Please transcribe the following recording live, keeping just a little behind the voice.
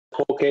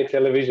4K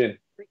television.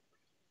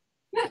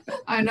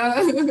 I know,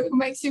 it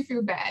makes you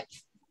feel bad.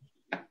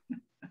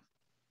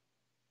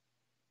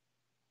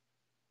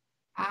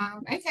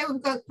 Okay,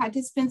 we've got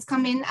participants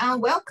come in.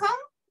 Welcome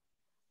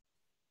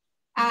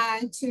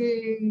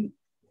to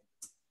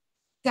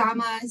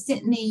Dharma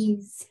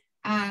Sydney's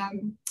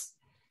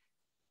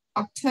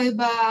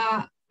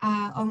October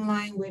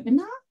online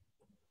webinar.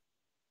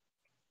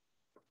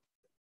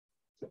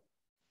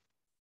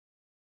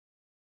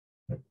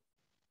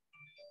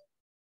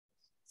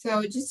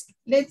 So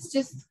let's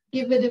just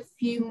give it a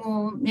few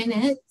more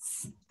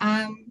minutes.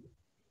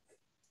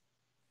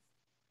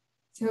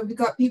 So we've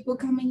got people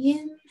coming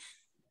in.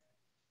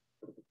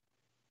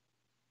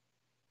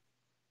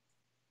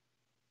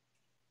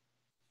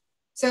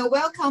 So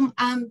welcome.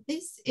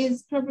 This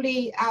is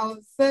probably our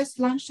first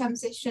lunchtime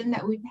session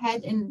that we've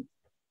had in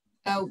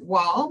a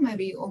while,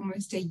 maybe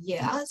almost a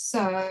year.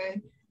 So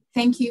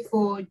thank you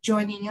for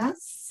joining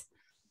us.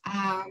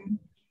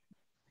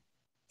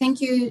 Thank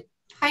you.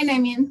 Hi,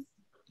 Damien.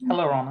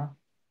 Hello, Rona.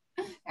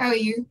 How are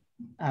you?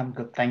 I'm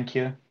good, thank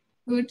you.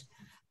 Good.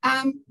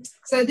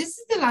 So this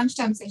is the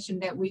lunchtime session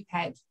that we've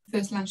had,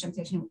 first lunchtime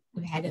session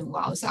we've had in a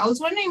while. So I was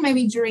wondering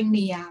maybe during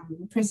the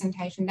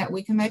presentation that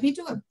we can maybe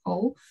do a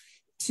poll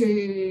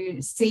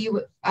to see,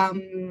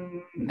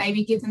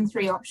 maybe give them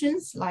 3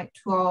 options, like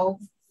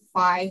 12,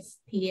 5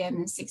 p.m.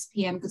 and 6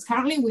 p.m. because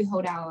currently we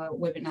hold our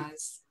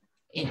webinars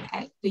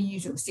at the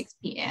usual 6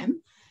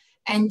 p.m.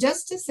 And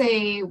just to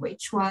see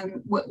which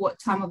one, what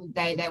time of the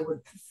day they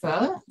would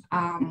prefer.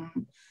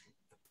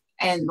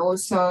 And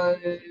also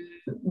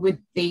with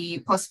the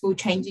possible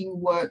changing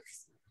work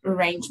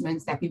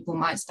arrangements that people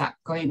might start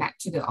going back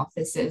to the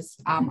offices.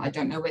 I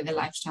don't know whether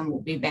lunchtime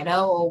will be better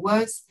or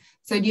worse.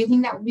 So do you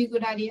think that would be a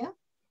good idea?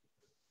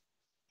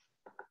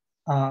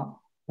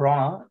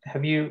 Rona,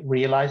 have you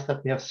realized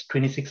that we have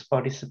 26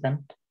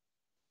 participants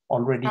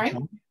already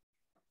joined?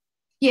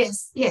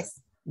 Yes. Yeah.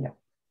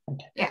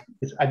 Okay. Yeah.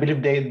 I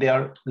believe they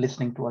are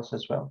listening to us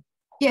as well.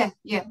 Yeah.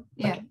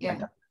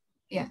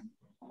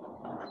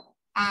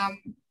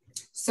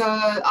 So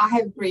I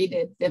have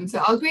greeted them.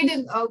 So I'm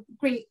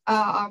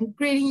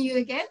greeting you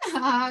again.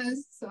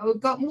 So we've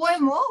got more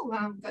and more.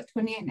 We've got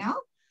 28 now.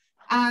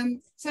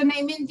 So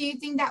Naimin, do you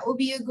think that would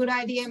be a good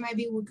idea?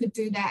 Maybe we could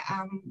do that,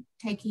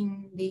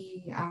 taking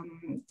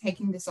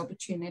this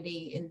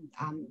opportunity in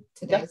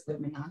today's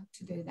webinar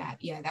to do that.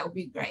 Yeah, that would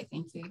be great.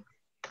 Thank you.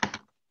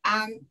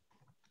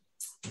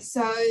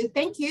 So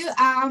thank you.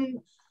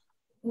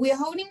 We're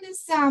holding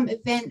this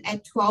event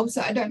at 12,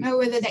 so I don't know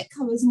whether that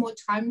covers more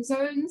time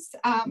zones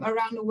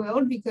around the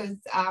world because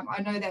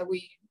I know that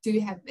we do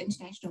have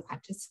international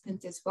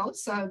participants as well.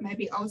 So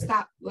maybe I'll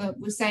start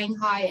with saying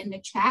hi in the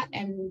chat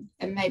and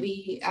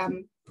maybe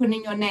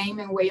putting your name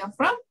and where you're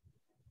from.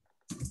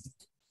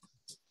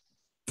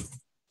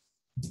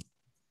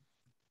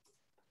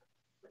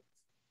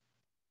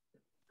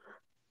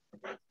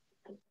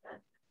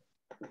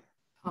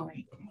 All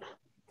right.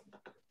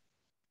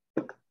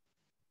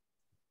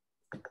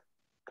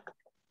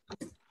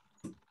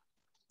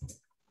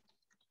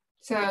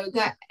 So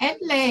got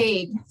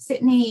Adelaide,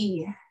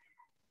 Sydney,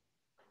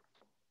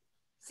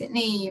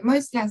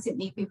 most of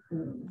Sydney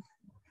people.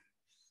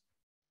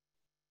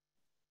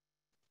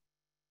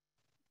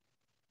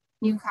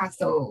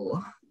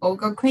 Newcastle, oh,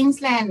 got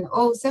Queensland,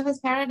 oh,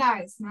 Surfers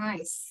Paradise,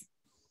 nice.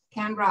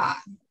 Canberra.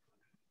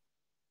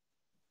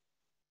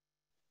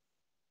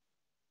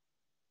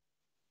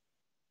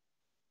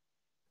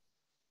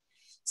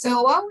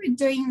 So while we're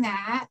doing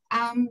that,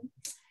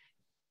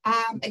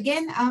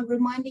 again, I'm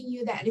reminding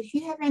you that if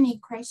you have any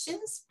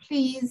questions,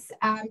 please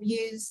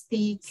use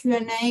the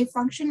Q&A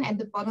function at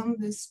the bottom of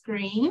the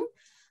screen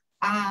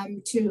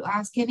to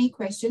ask any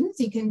questions.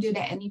 You can do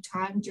that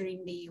anytime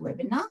during the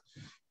webinar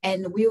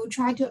and we will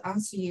try to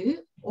answer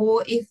you.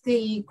 Or if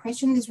the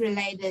question is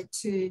related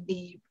to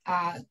the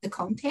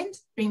content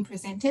being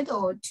presented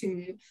or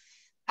to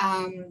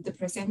the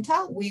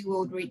presenter, we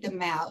will read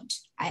them out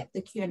at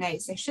the Q&A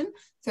session.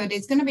 So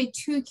there's going to be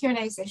 2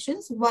 Q&A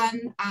sessions,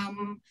 one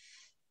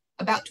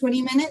about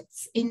 20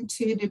 minutes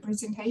into the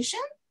presentation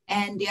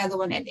and the other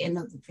one at the end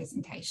of the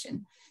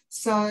presentation.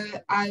 So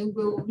I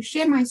will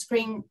share my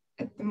screen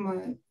at the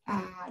moment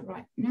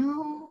right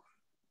now.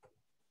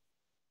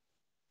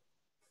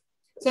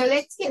 So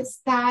let's get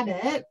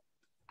started.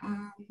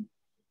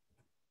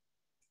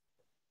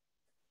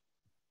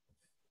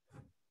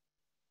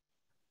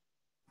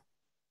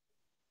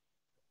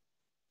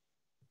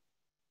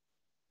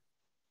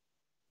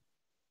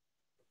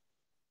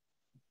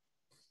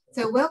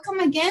 So welcome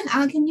again.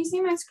 Can you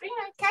see my screen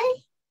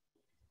okay?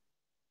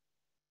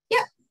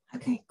 Yeah,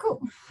 okay,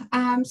 cool.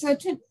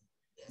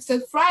 So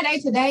Friday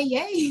today,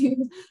 yay.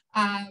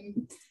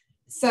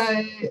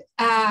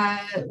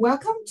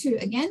 Welcome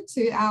again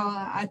to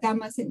our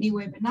Dharma Sydney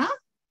webinar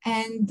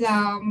and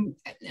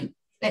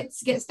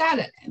let's get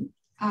started.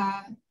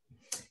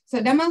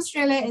 So Dharma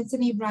Australia and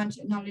Sydney branch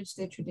acknowledge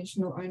the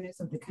traditional owners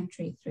of the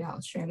country throughout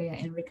Australia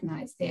and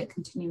recognise their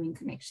continuing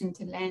connection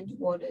to land,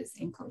 waters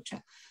and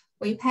culture.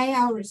 We pay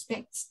our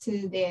respects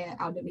to their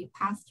elderly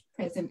past,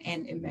 present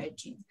and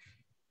emerging.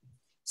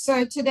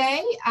 So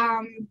today,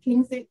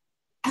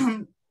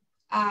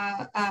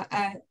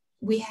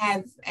 we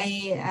have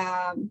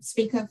a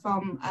speaker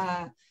from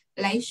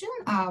Alation,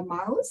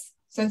 Miles.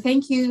 So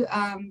thank you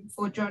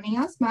for joining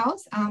us,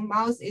 Miles.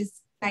 Miles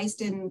is based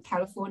in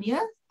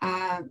California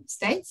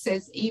States, so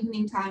it's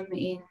evening time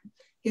in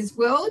his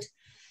world.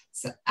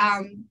 So,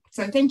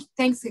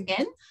 thanks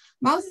again.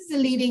 Miles is a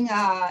leading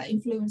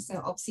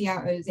influencer of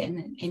CROs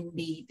in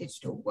the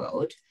digital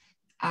world.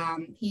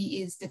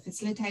 He is the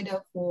facilitator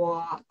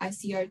for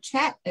ICO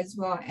chat as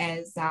well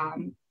as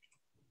an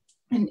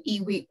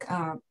eWeek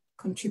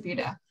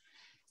contributor.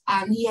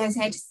 He has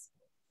had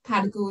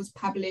articles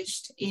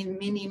published in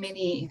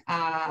many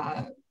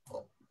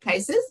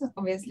places,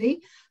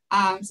 obviously.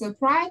 So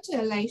prior to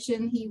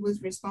Alation, he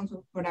was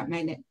responsible for product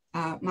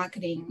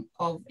marketing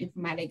of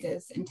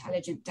Informatica's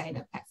intelligent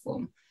data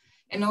platform.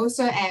 And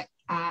also at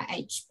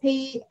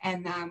HP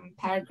and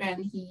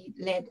Paragon, he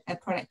led a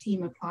product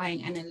team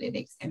applying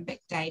analytics and big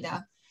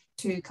data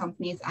to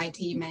companies'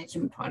 IT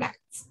management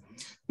products.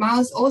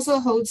 Miles also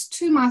holds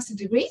 2 master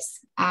degrees,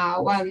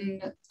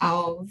 one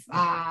of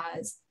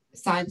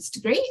science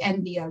degree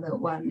and the other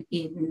one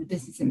in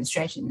business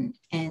administration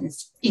and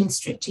in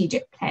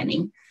strategic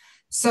planning.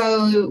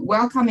 So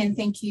welcome and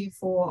thank you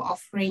for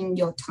offering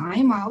your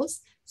time,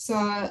 Miles. So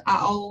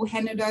I'll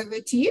hand it over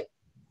to you.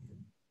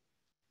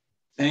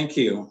 Thank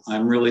you.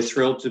 I'm really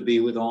thrilled to be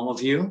with all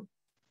of you.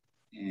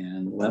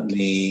 And let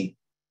me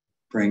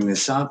bring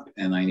this up,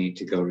 and I need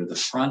to go to the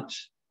front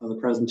of the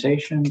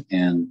presentation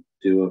and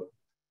do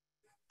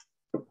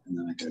and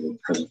then I go to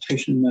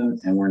presentation mode,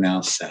 and we're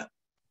now set.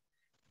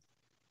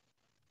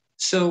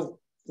 So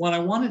what I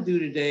want to do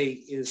today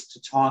is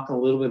to talk a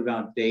little bit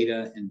about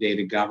data and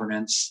data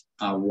governance,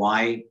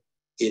 why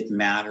it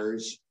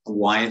matters,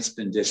 why it's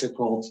been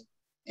difficult,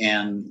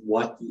 and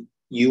what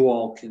you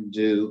all can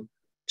do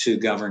to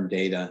govern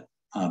data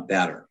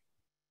better.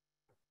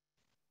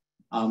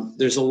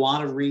 There's a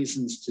lot of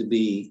reasons to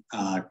be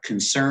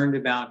concerned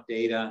about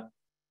data.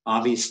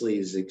 Obviously,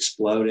 is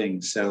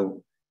exploding.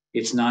 So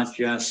it's not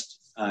just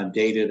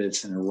data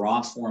that's in a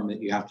raw form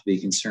that you have to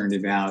be concerned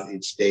about.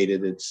 It's data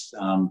that's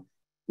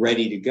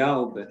ready to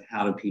go, but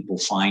how do people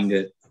find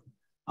it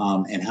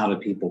and how do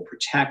people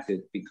protect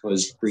it,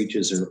 because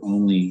breaches are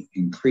only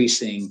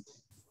increasing.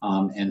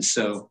 And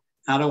so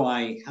how do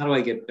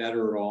I get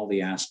better at all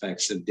the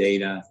aspects of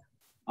data,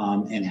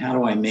 and how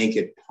do I make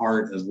it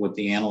part of what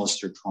the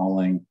analysts are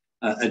calling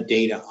a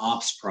data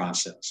ops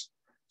process?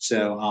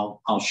 So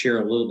I'll share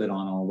a little bit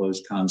on all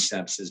those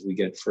concepts as we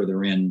get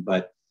further in,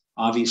 but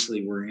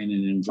obviously we're in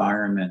an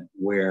environment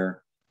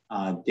where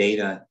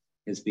data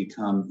has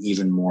become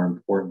even more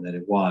important than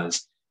it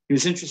was. It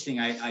was interesting,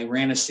 I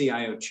ran a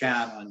CIO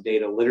chat on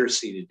data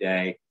literacy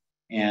today,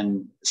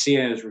 and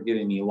CIOs were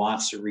giving me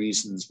lots of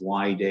reasons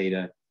why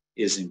data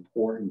is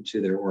important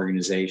to their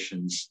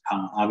organizations.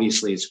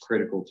 Obviously, it's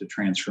critical to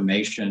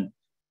transformation,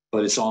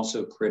 but it's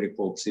also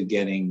critical to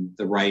getting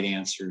the right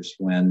answers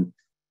when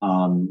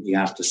you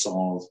have to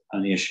solve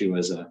an issue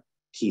as a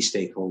key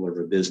stakeholder of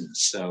a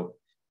business. So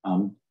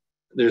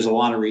there's a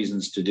lot of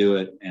reasons to do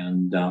it,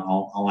 and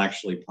I'll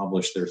actually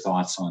publish their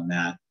thoughts on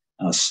that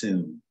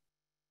soon.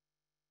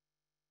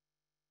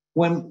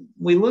 When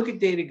we look at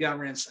data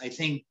governance, I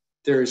think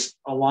there's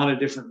a lot of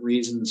different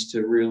reasons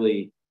to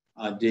really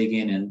dig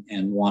in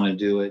and want to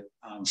do it.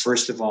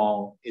 First of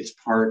all, it's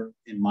part,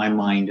 in my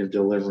mind, of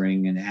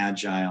delivering an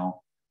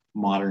agile,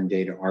 modern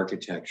data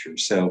architecture.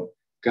 So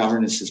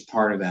governance is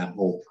part of that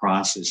whole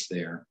process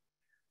there.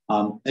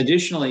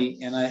 Additionally,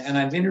 and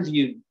I've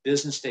interviewed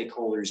business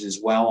stakeholders as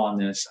well on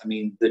this. I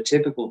mean, the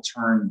typical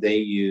term they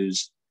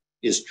use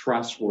is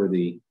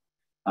trustworthy.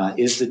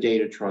 Is the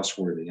data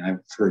trustworthy?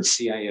 I've heard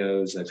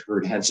CIOs, I've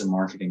heard heads of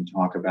marketing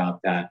talk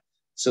about that.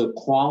 So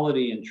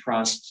quality and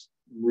trust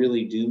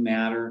really do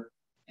matter,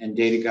 and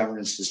data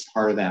governance is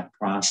part of that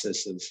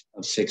process of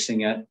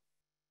fixing it.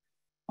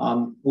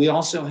 We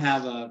also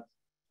have a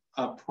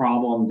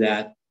problem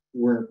that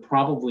we're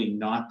probably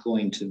not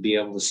going to be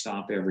able to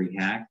stop every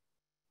hack.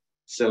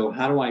 So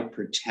how do I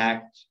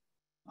protect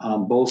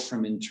both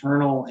from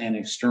internal and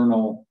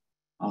external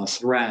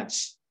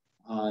threats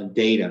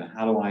data?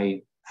 How do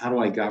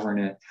I govern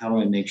it? How do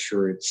I make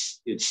sure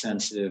it's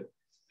sensitive?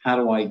 How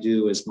do I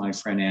do, as my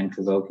friend Ann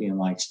Kavokian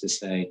likes to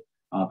say,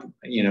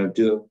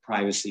 do it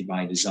privacy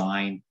by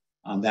design?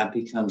 That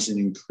becomes an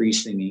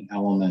increasing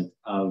element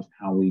of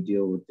how we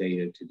deal with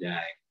data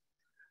today.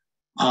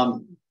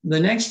 The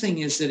next thing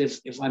is that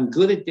if I'm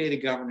good at data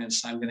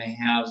governance, I'm going to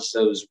have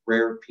those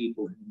rare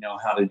people who know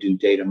how to do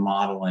data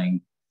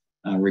modeling,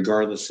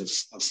 regardless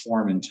of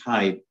form and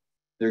type.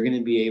 They're going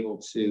to be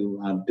able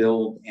to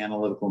build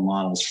analytical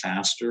models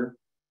faster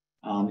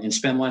and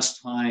spend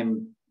less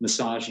time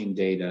massaging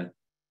data.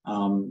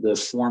 The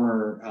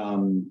former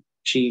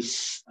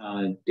chief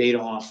data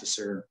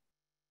officer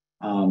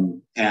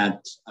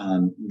at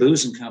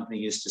Booz and Company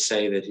used to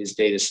say that his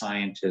data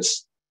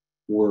scientists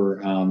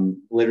were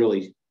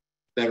literally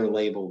better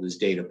labeled as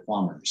data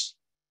plumbers.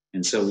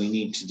 And so we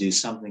need to do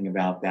something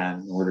about that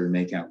in order to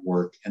make that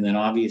work. And then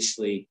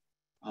obviously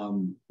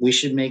We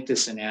should make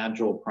this an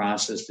agile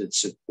process that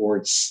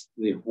supports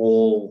the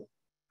whole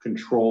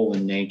control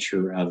and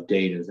nature of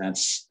data.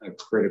 That's a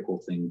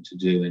critical thing to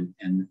do.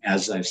 And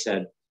as I've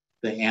said,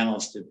 the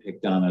analysts have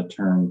picked on a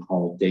term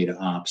called data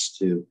ops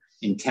to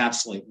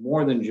encapsulate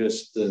more than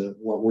just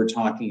what we're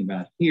talking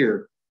about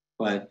here,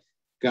 but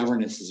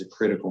governance is a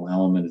critical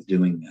element of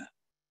doing that.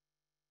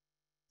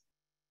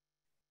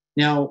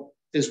 Now,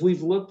 as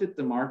we've looked at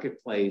the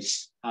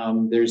marketplace,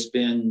 there's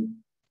been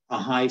a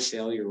high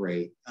failure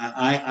rate.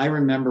 I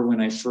remember when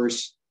I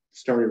first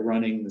started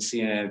running the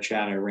CIO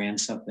chat, I ran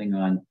something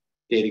on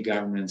data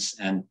governance,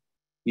 and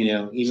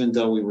even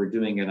though we were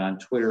doing it on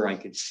Twitter, I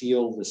could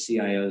feel the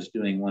CIOs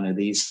doing one of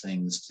these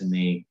things to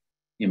me,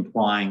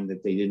 implying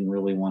that they didn't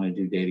really want to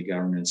do data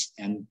governance.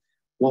 And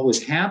what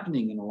was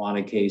happening in a lot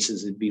of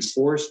cases, it'd be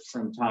forced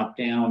from top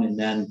down, and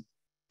then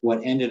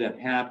what ended up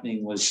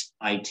happening was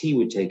IT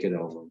would take it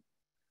over,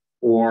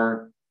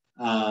 or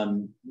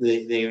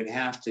they would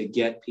have to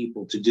get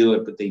people to do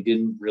it, but they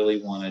didn't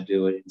really want to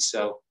do it. And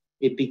so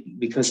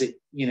because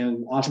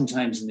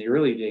oftentimes in the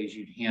early days,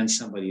 you'd hand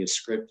somebody a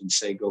script and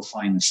say, go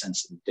find the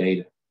sensitive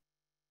data.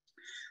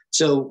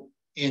 So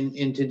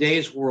in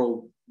today's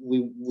world,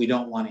 we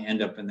don't want to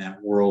end up in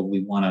that world.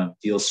 We want to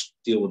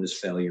deal with this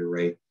failure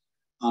rate.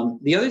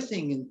 The other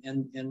thing,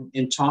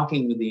 in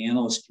talking with the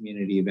analyst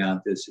community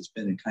about this, it's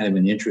been kind of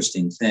an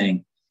interesting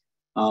thing.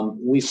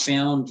 We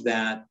found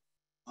that,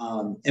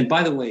 and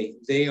by the way,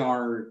 they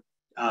are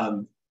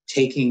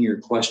taking your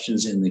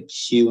questions in the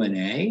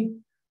Q&A.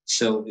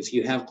 So if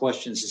you have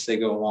questions as they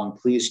go along,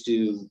 please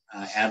do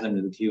add them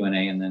to the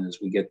Q&A. And then as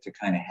we get to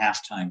kind of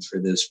halftime for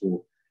this,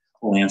 we'll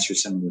answer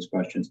some of those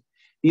questions.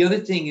 The other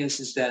thing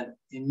is that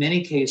in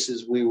many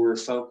cases, we were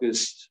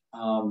focused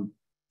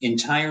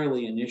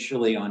entirely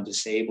initially on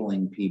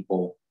disabling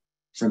people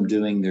from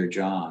doing their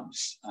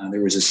jobs.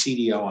 There was a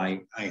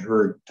CDO I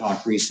heard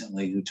talk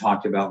recently who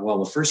talked about,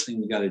 well, the first thing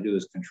we got to do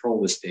is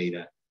control this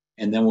data,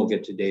 and then we'll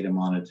get to data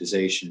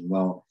monetization.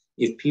 Well,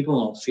 if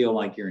people don't feel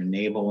like you're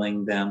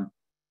enabling them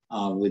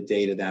with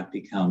data, that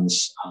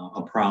becomes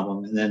a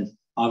problem. And then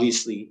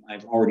obviously,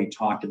 I've already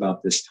talked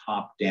about this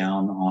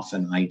top-down,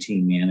 often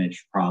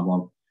IT-managed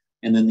problem.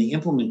 And then the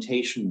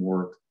implementation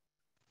work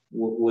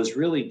was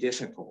really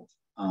difficult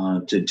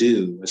to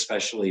do,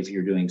 especially if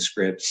you're doing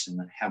scripts and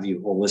have you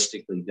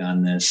holistically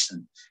done this.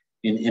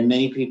 And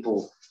many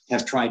people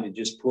have tried to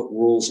just put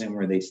rules in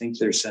where they think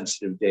they're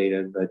sensitive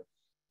data. But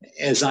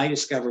as I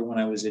discovered when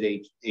I was at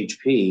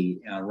HP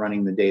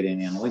running the data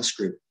and analytics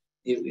group,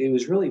 it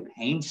was really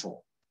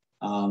painful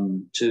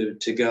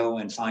to go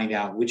and find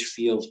out which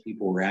fields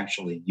people were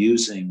actually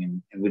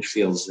using and which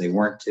fields they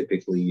weren't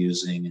typically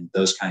using and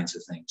those kinds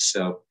of things.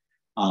 So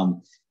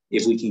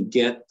if we can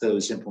get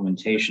those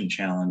implementation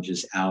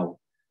challenges out,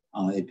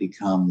 it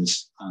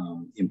becomes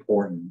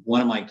important.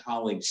 One of my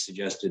colleagues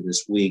suggested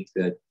this week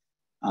that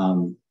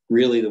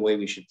really the way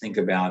we should think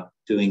about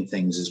doing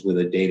things is with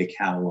a data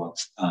catalog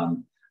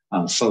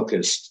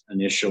focused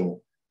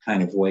initial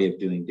kind of way of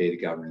doing data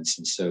governance.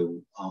 And so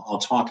I'll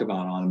talk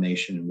about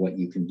automation and what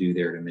you can do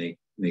there to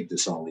make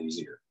this all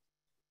easier.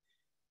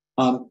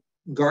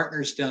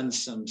 Gartner's done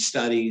some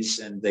studies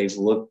and they've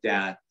looked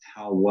at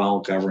how well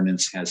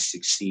governance has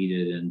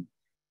succeeded. And,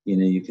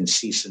 you can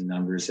see some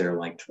numbers there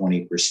like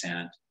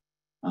 20%.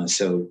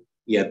 So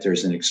yet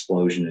there's an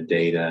explosion of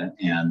data.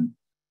 And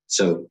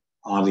so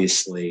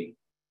obviously,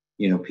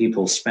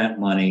 people spent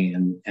money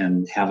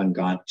and haven't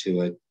got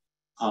to it.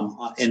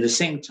 At the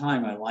same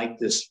time, I like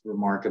this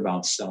remark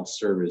about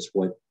self-service.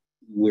 What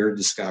we're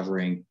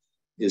discovering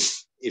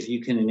is if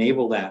you can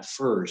enable that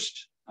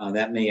first,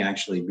 that may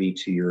actually be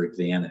to your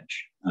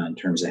advantage in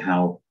terms of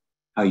how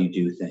you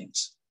do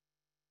things.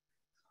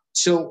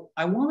 So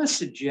I want to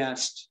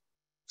suggest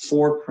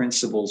 4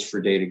 principles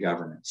for data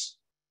governance.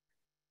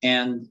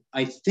 And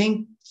I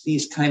think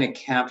these kind of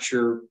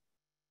capture,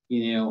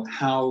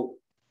 how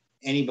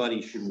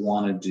anybody should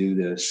want to do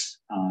this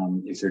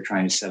if they're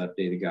trying to set up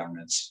data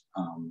governance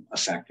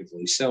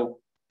effectively. So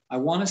I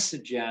want to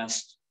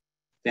suggest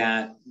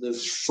that the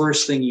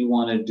first thing you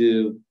want to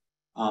do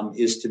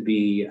is to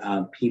be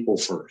people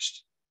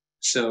first.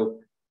 So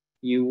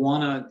you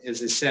want to,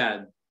 as I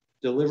said,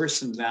 deliver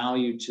some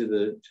value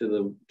to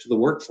the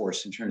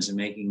workforce in terms of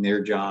making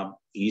their job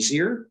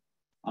easier,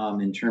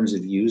 in terms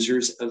of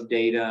users of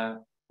data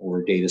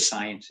or data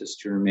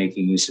scientists who are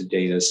making use of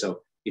data.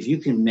 So if you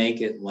can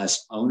make it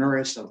less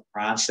onerous of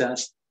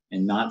process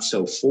and not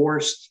so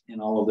forced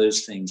and all of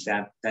those things,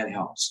 that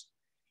helps.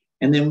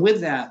 And then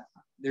with that,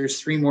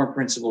 there's 3 more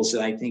principles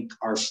that I think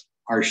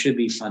should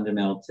be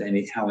fundamental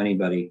to how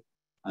anybody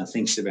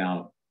thinks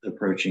about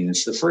approaching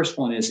this. The first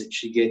one is it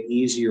should get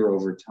easier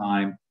over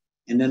time.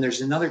 And then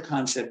there's another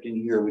concept in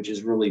here which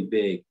is really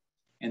big,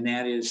 and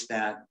that is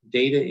that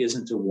data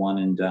isn't a one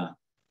and done.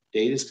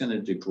 Data is going to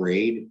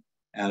degrade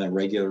at a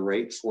regular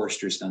rate.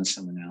 Forrester's done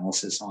some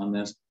analysis on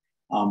this.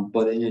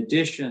 But in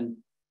addition,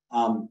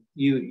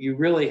 you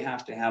really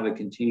have to have a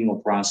continual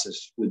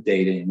process with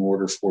data in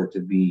order for it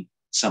to be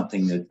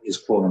something that is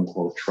quote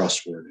unquote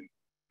trustworthy.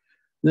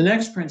 The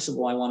next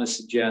principle I want to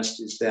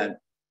suggest is that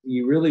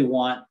you really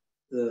want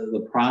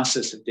the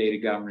process of data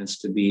governance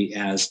to be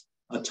as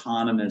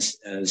autonomous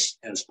as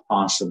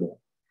possible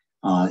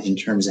in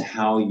terms of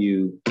how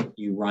you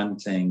run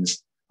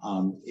things.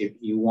 If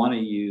you want to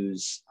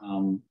use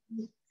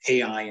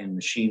AI and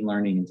machine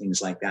learning and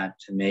things like that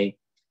to make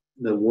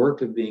the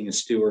work of being a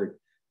steward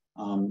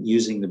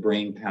using the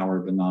brain power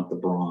but not the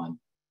brawn.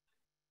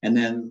 And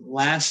then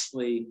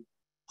lastly,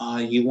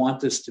 you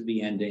want this to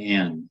be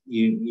end-to-end.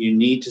 You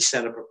need to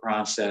set up a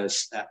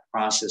process. That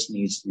process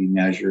needs to be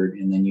measured,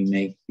 and then you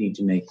need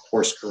to make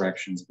course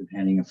corrections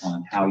depending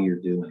upon how you're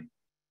doing.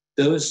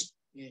 Those,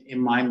 in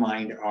my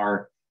mind,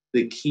 are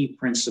the key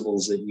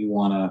principles that you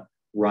want to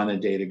run a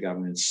data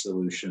governance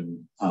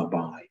solution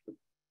by.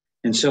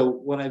 And so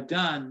what I've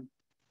done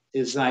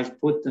is I've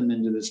put them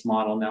into this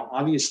model. Now,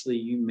 obviously,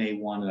 you may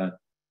want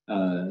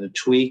to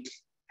tweak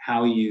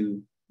how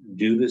you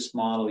do this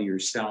model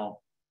yourself,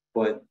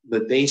 but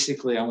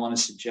basically, I want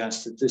to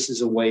suggest that this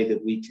is a way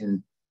that we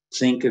can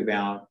think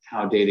about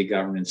how data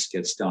governance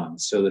gets done.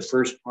 So the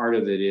first part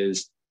of it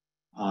is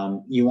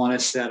you want to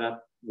set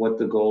up what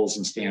the goals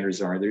and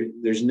standards are.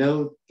 There's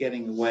no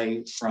getting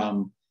away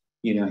from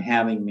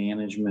having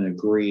management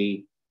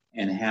agree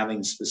and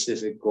having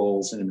specific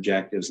goals and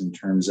objectives in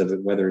terms of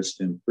it, whether it's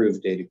to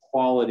improve data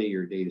quality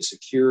or data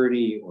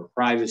security or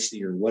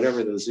privacy or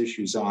whatever those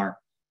issues are.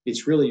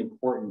 It's really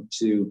important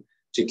to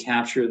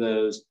capture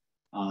those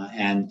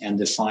and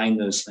define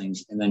those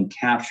things and then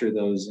capture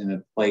those in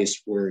a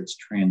place where it's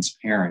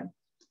transparent.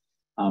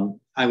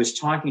 I was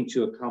talking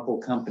to a couple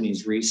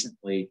companies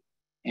recently,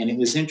 and it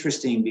was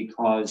interesting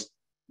because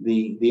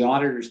the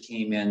auditors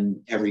came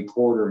in every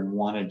quarter and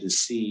wanted to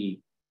see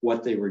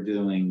what they were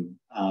doing.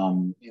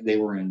 They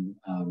were in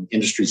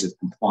industries of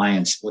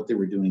compliance, what they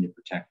were doing to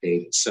protect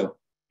data. So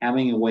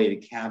having a way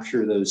to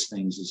capture those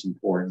things is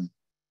important.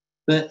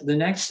 The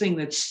next thing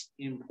that's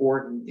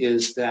important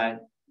is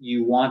that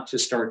you want to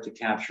start to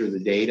capture the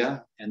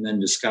data and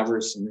then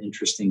discover some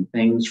interesting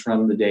things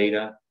from the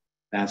data.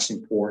 That's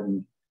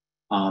important.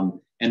 And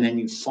then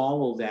you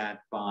follow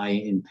that by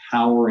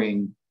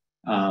empowering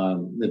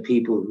the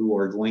people who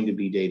are going to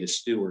be data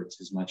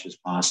stewards as much as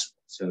possible.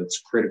 So it's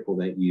critical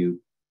that you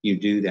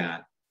do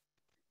that.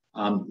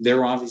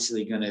 They're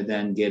obviously going to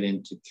then get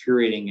into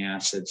curating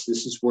assets.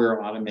 This is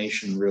where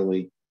automation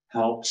really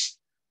helps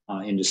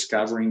in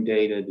discovering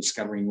data,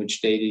 discovering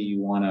which data you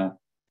want to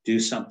do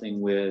something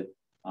with,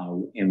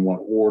 in what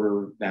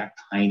order, that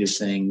kind of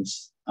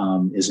things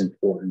is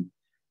important.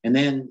 And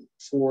then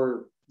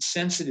for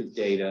sensitive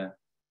data,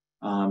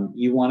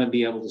 you want to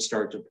be able to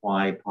start to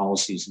apply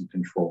policies and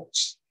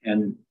controls.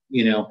 And,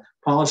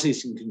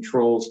 policies and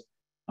controls,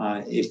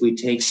 if we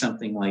take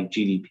something like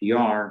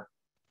GDPR,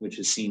 which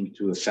has seemed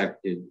to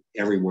affect it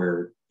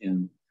everywhere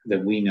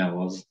that we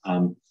know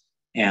of,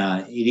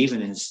 it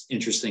even has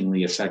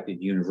interestingly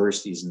affected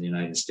universities in the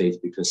United States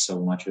because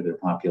so much of their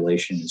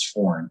population is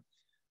foreign.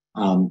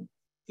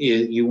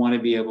 You want to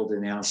be able to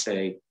now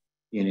say,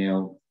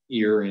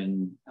 you're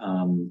in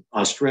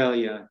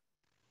Australia,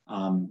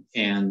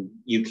 and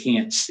you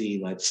can't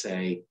see, let's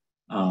say,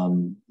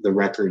 the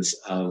records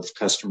of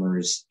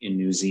customers in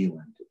New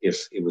Zealand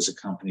if it was a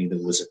company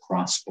that was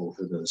across both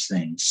of those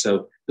things.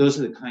 So those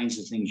are the kinds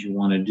of things you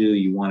want to do.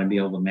 You want to be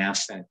able to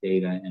mask that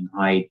data and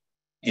hide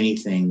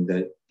anything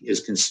that is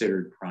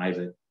considered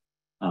private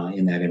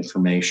in that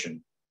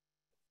information.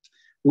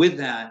 With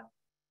that,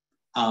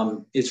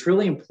 it's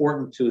really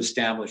important to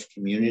establish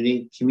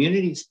community.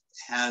 Community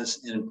has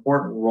an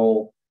important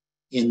role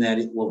in that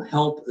it will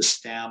help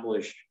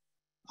establish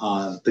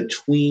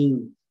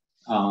between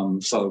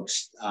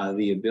folks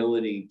the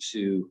ability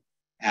to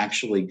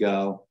actually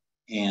go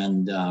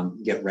and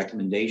get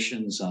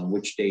recommendations on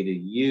which data to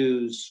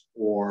use,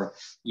 or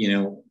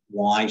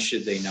why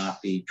should they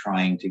not be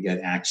trying to get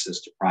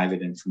access to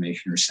private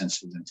information or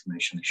sensitive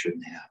information they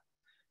shouldn't have.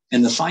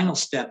 And the final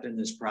step in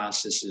this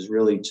process is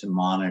really to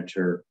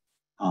monitor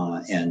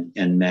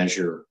and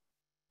measure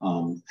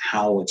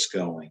how it's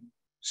going.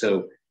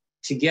 So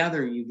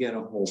together you get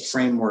a whole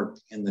framework,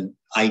 and the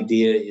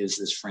idea is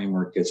this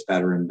framework gets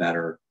better and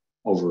better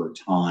over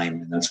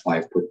time, and that's why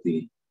I've put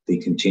the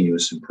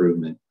continuous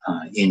improvement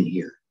in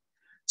here.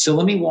 So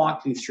let me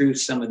walk you through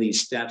some of these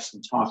steps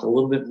and talk a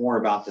little bit more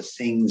about the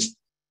things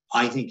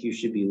I think you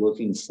should be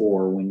looking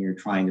for when you're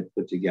trying to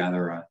put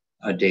together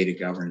a data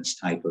governance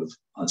type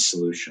of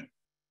solution.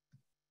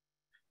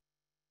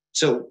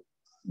 So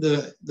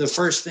the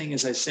first thing,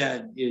 as I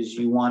said, is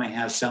you want to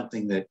have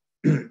something that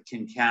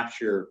can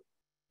capture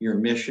your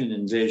mission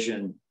and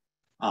vision.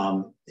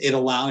 It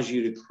allows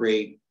you to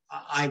create,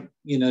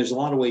 there's a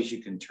lot of ways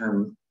you can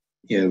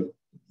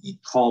you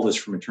call this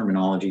from a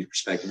terminology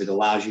perspective. It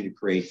allows you to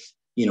create,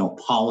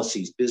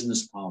 policies,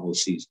 business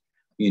policies.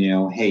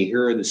 Hey,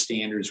 here are the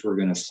standards we're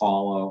going to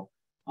follow.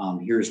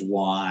 Here's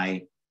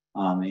why,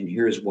 and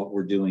here's what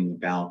we're doing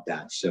about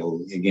that.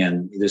 So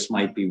again, this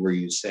might be where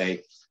you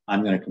say,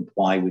 I'm going to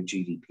comply with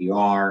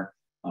GDPR.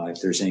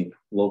 If there's any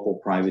local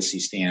privacy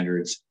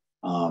standards,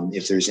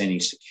 if there's any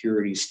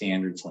security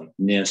standards like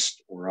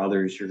NIST or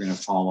others you're going to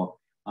follow,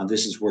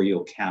 this is where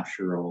you'll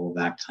capture all of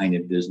that kind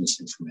of business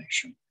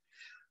information.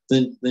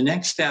 The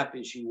next step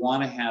is you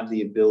want to have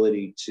the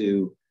ability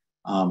to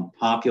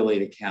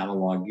populate a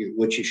catalog.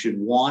 What you should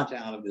want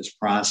out of this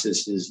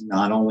process is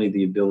not only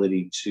the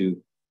ability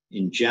to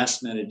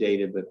ingest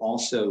metadata, but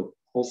also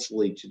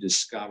hopefully to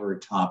discover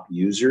top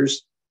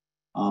users.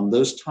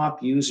 Those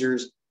top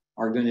users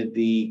are going to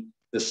be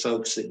the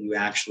folks that you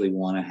actually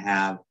want to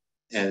have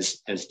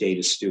as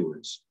data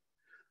stewards.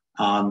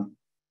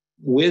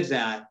 With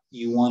that,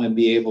 you want to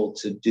be able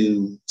to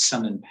do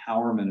some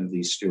empowerment of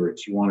these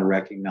stewards. You want to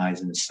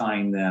recognize and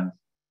assign them.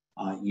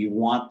 You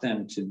want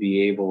them to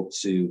be able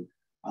to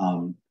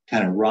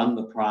kind of run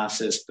the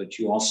process, but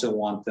you also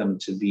want them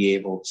to be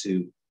able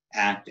to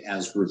act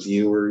as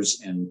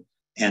reviewers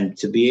and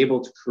to be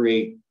able to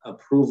create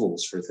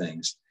approvals for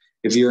things.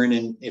 If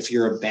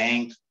you're a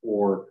bank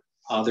or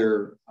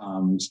other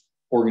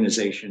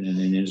organization in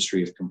an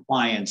industry of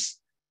compliance,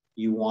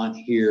 you want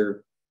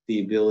here the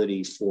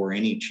ability for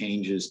any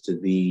changes to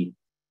be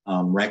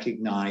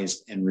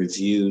recognized and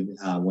reviewed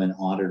when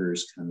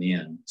auditors come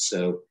in.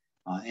 So,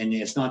 and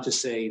it's not to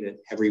say that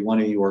every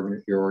one of your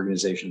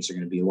organizations are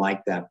going to be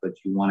like that, but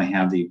you want to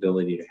have the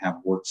ability to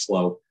have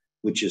workflow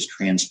which is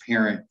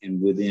transparent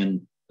and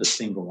within a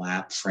single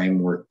app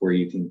framework where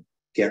you can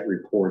get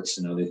reports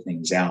and other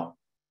things out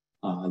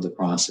of the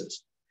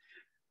process.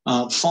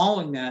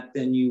 Following that,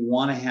 then you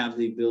want to have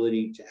the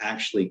ability to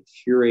actually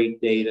curate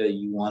data.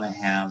 You want to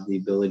have the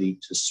ability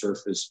to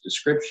surface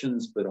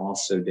descriptions, but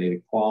also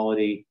data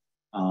quality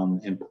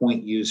and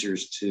point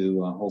users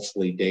to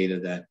hopefully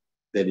data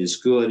that is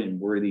good and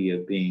worthy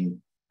of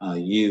being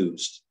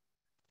used.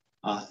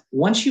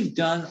 Once you've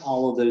done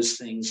all of those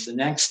things, the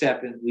next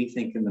step we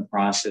think in the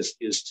process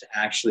is to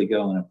actually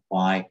go and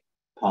apply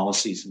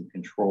policies and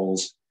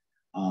controls.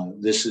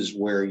 This is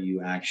where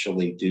you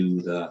actually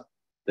do the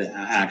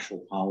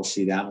actual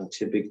policy. That will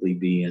typically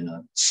be in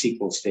a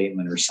SQL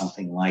statement or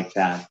something like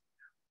that,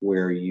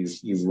 where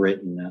you've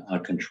written a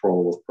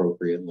control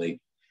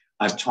appropriately.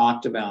 I've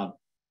talked about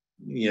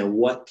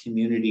what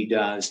community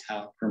does,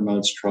 how it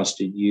promotes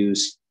trusted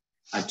use.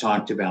 I've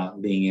talked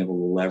about being able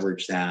to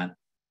leverage that.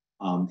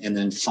 And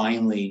then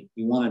finally,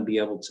 you want to be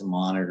able to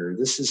monitor.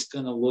 This is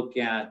going to look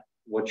at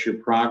what your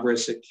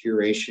progress at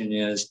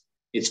curation is.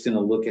 It's going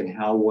to look at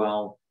how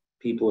well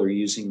people are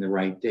using the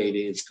right data.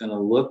 It's going to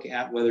look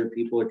at whether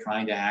people are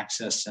trying to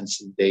access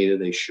sensitive data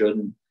they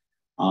shouldn't.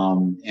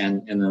 And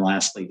then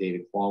lastly,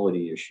 data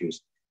quality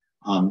issues.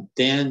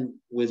 Then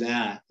with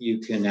that, you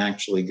can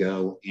actually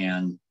go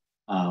and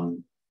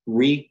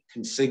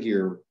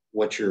reconfigure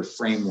what your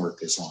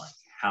framework is like.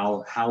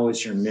 How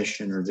is your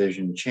mission or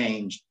vision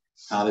changed?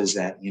 How does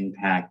that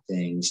impact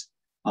things?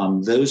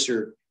 Those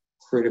are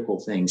critical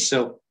things.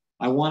 So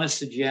I want to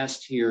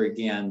suggest here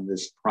again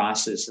this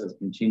process of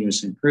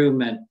continuous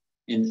improvement,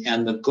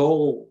 and the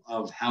goal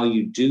of how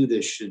you do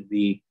this should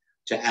be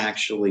to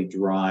actually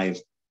drive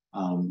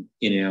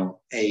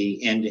a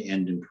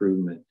end-to-end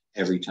improvement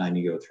every time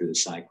you go through the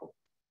cycle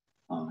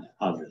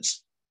of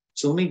this.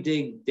 So let me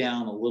dig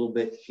down a little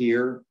bit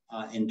here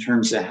in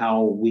terms of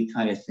how we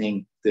kind of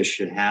think this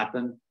should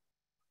happen.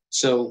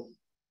 So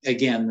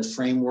again, the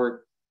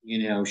framework,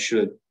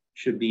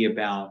 should be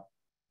about,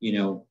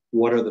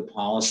 what are the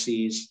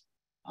policies?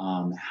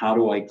 How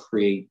do I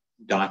create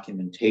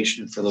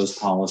documentation for those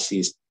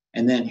policies?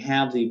 And then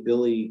have the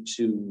ability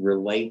to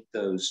relate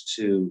those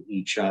to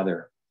each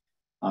other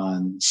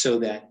so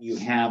that you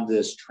have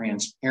this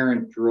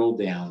transparent drill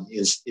down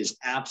is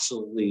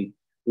absolutely,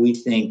 we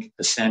think,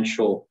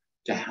 essential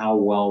to how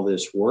well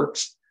this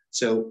works.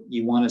 So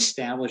you want to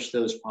establish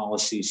those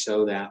policies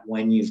so that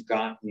when you've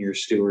gotten your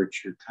stewards,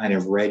 you're kind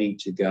of ready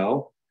to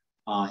go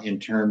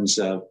in terms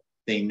of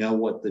they know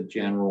what the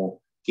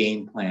general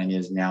game plan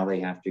is. Now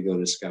they have to go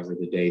discover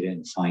the data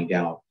and find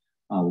out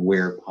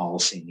where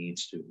policy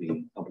needs to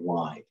be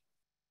applied.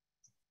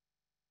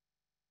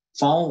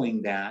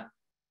 Following that,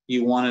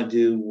 you want to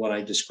do what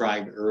I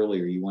described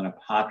earlier. You want to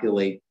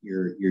populate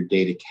your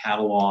data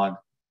catalog.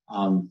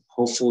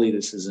 Hopefully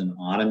this is an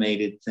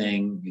automated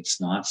thing. It's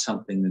not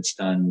something that's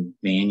done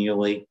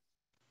manually.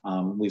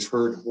 We've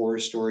heard horror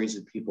stories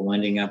of people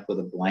ending up with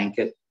a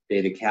blanket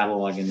data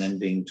catalog and then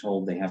being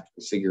told they have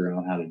to figure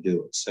out how to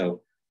do it.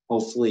 So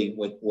hopefully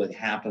what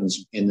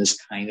happens in this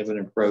kind of an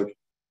approach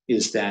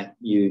is that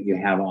you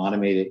have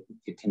automated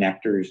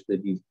connectors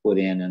that you've put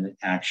in and it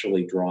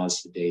actually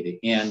draws the data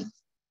in.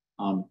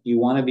 You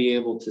want to be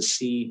able to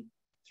see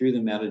through the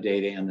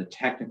metadata and the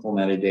technical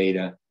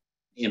metadata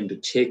in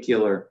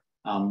particular,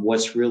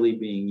 what's really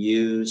being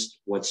used,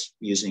 what's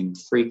using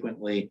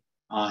frequently,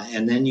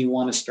 and then you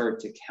want to start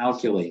to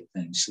calculate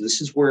things. So this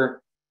is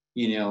where,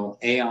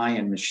 AI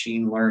and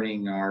machine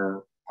learning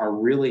are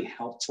really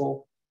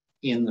helpful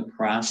in the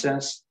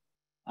process.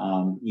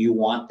 You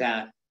want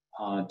that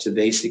to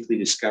basically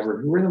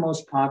discover who are the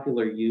most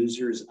popular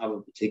users of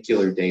a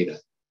particular data.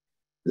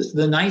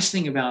 The nice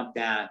thing about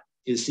that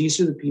is these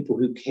are the people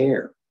who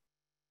care.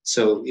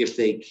 So if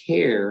they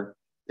care,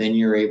 then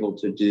you're able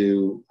to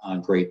do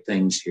great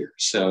things here.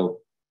 So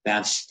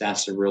that's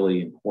a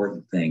really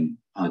important thing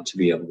to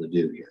be able to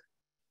do here.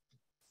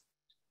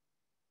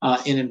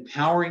 In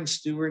empowering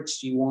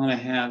stewards, you want to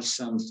have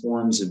some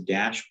forms of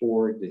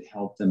dashboard that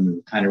help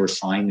them kind of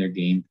refine their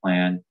game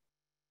plan.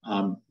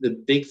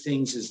 The big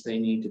things is they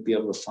need to be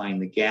able to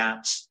find the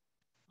gaps,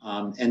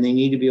 and they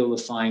need to be able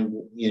to find,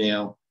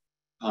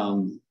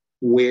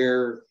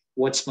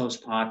 what's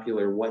most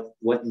popular,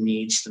 what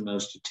needs the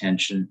most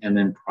attention, and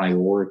then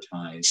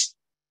prioritize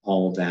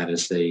all of that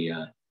as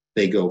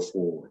they go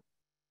forward.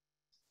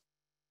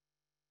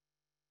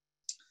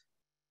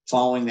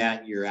 Following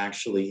that, you're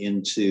actually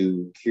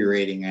into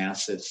curating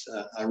assets.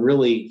 A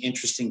really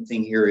interesting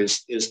thing here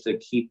is to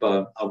keep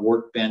a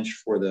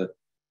workbench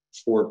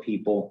for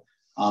people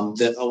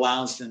that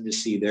allows them to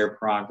see their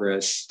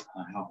progress,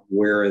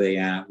 where are they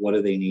at, what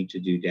do they need to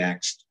do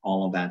next,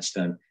 all of that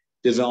stuff.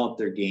 Develop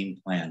their game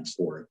plan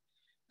for it.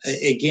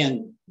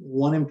 Again,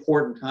 one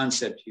important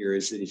concept here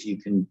is that if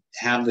you can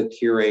have the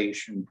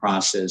curation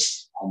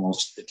process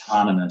almost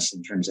autonomous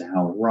in terms of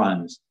how it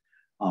runs,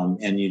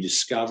 and you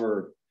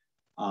discover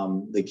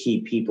the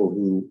key people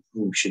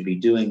who should be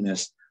doing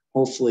this,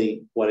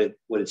 hopefully what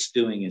it's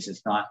doing is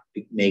it's not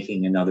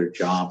making another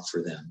job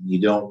for them. You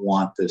don't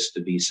want this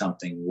to be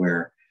something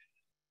where,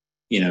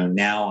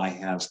 now I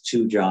have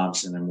 2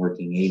 jobs and I'm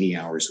working 80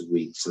 hours a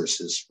week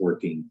versus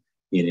working,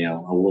 a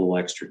little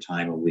extra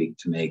time a week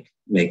to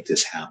make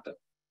this happen.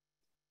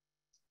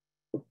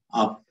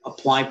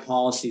 Apply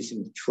policies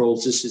and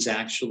controls. This is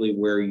actually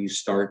where you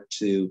start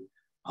to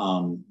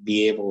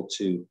be able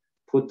to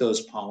put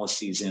those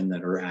policies in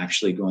that are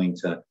actually going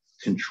to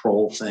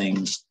control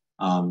things.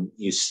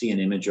 You see an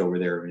image over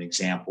there of an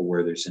example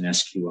where there's an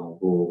SQL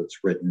rule that's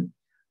written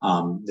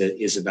that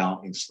is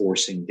about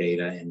enforcing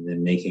data and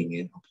then making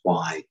it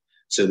apply.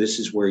 So this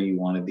is where you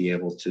want to be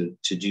able to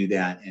do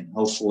that. And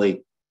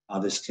hopefully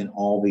this can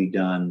all be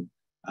done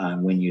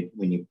when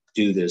you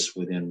do this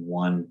within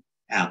one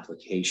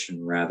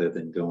application rather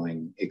than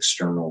going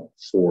external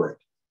for it.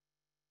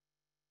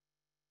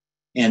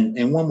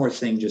 And one more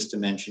thing just to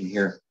mention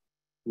here,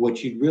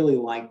 what you'd really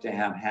like to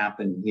have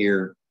happen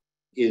here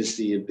is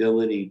the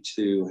ability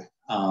to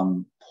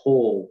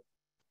pull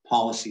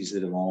policies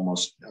that have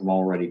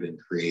already been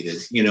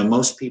created.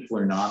 Most people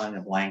are not on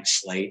a blank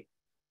slate.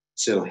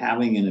 So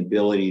having an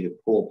ability to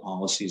pull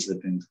policies that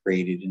have been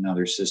created in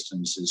other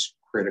systems is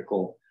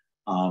critical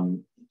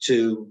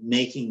to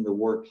making the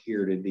work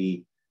here to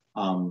be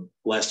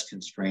less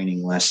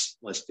constraining, less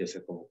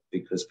difficult,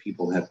 because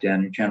people have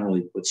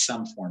generally put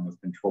some form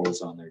of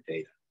controls on their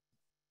data.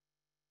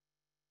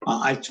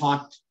 I've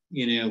talked,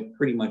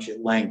 pretty much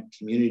at length.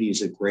 Community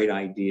is a great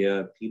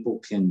idea. People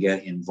can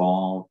get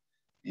involved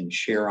and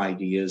share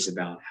ideas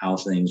about how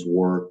things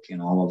work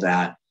and all of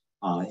that.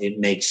 It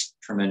makes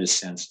tremendous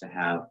sense to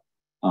have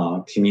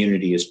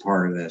community as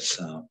part of this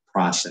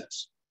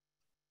process.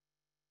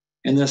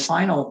 And the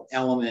final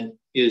element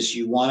is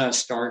you want to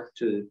start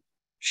to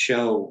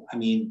show,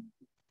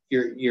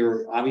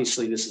 you're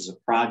obviously this is a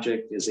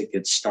project as it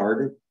gets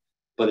started,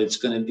 but it's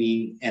going to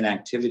be an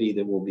activity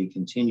that will be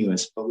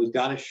continuous. But we've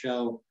got to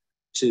show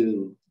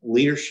to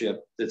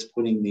leadership that's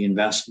putting the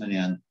investment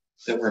in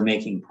that we're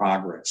making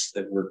progress,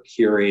 that we're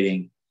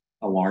curating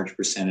a large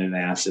percentage of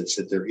assets,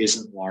 that there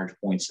isn't large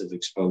points of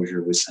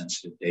exposure with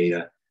sensitive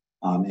data.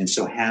 And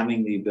so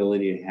having the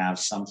ability to have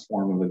some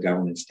form of a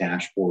governance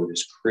dashboard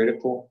is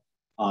critical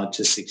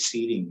to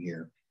succeeding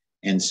here.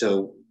 And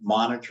so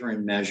monitor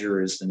and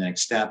measure is the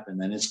next step, and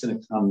then it's going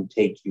to come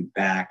take you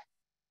back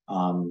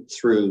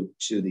through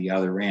to the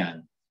other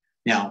end.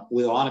 Now,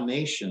 with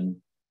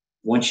automation,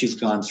 once you've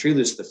gone through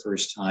this the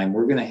first time,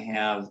 we're going to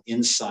have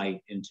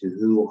insight into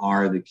who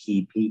are the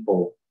key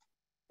people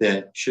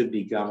that should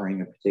be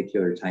governing a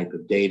particular type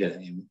of data.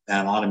 And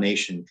that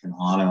automation can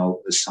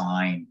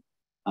auto-assign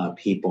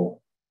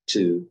people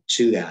to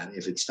that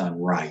if it's done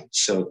right.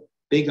 So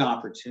big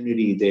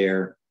opportunity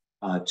there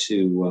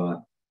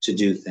to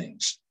do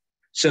things.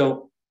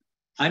 So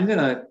I'm going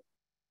to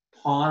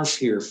pause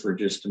here for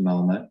just a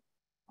moment.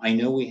 I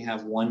know we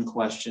have one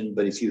question,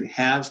 but if you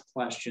have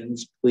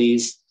questions,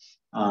 please,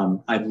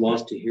 I'd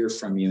love to hear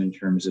from you in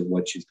terms of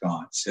what you've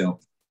got. So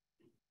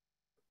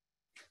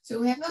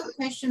we have a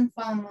question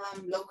from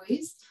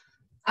Louise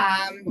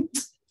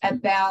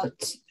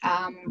about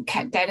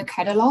data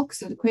catalog.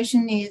 So the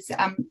question is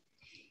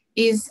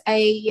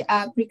a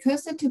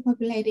precursor to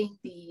populating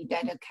the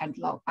data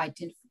catalog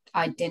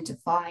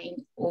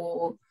identifying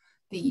all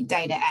the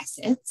data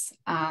assets.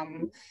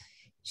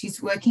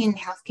 She's working in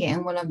healthcare,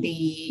 and one of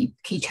the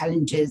key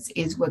challenges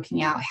is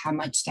working out how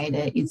much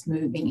data is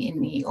moving in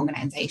the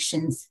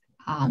organizations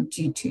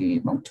due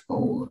to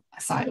multiple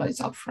silos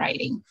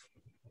operating.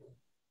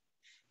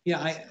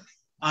 Yeah,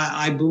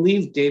 I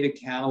believe data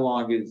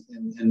catalog is,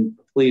 and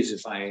please,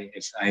 if I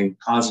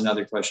cause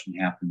another question to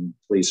happen,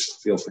 please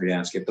feel free to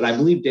ask it. But I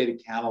believe data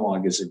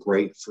catalog is a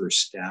great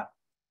first step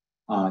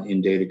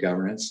in data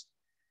governance.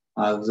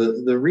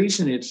 The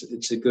reason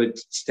it's a good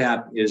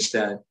step is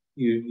that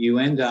you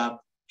end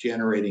up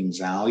generating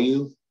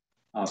value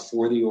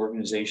for the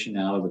organization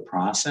out of the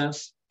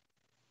process,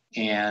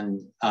 and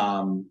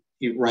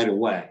right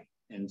away.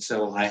 And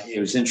so it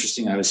was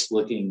interesting. I was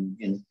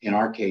looking in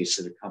our case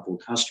at a couple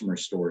of customer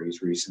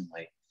stories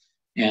recently,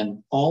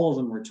 and all of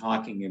them were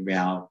talking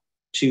about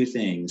two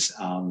things,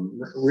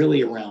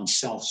 really around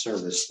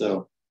self-service.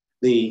 So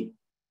the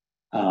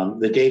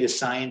data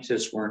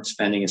scientists weren't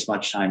spending as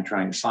much time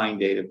trying to find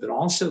data, but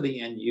also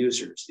the end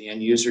users. The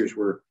end users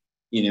were,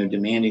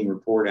 demanding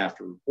report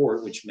after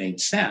report, which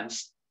made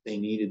sense. They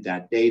needed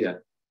that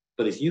data.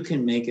 But if you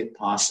can make it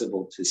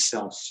possible to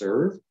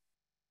self-serve,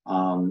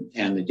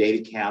 and the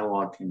data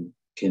catalog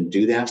can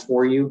do that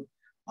for you,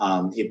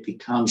 it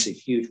becomes a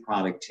huge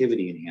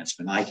productivity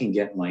enhancement. I can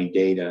get my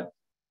data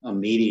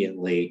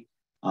immediately,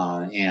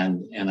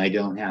 and I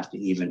don't have to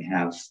even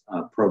have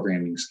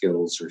programming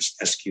skills or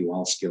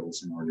SQL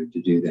skills in order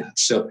to do that.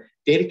 So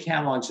data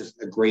catalogs is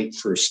a great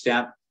first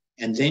step,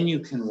 and then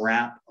you can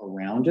wrap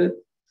around it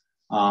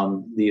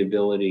the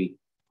ability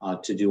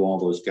to do all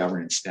those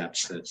governance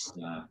steps that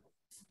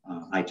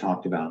I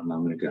talked about a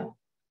moment ago.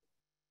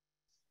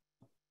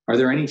 Are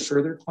there any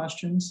further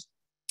questions?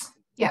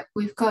 Yeah,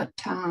 we've got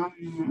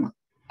two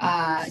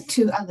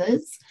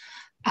others.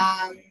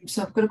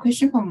 So I've got a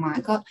question from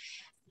Michael.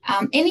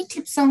 Any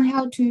tips on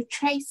how to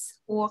trace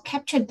or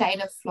capture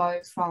data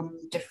flow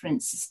from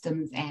different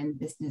systems and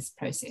business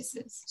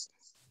processes?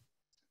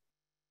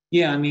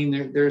 Yeah, I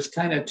mean, there's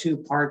kind of two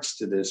parts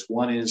to this.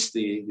 One is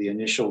the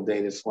initial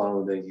data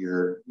flow that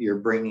you're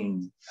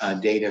bringing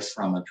data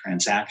from a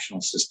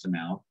transactional system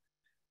out,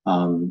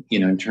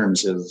 in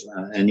terms of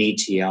an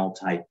ETL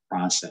type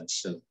process.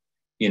 So,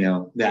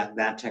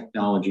 that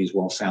technology is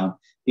well found.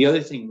 The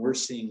other thing we're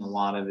seeing a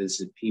lot of is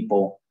that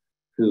people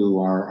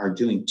who are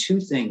doing two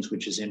things,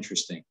 which is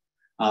interesting.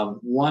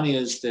 One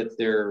is that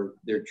they're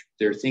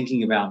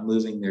thinking about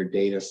moving their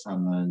data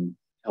from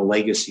a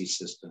legacy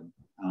system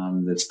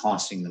that's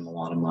costing them a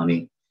lot of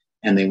money,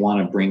 and they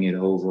want to bring it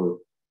over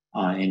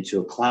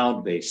into a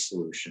cloud-based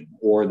solution,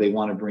 or they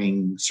want to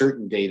bring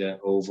certain data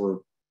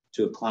over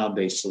to a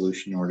cloud-based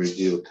solution in order to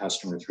do a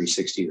customer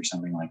 360 or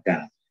something like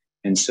that.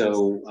 And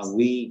so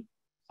we,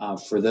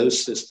 for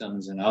those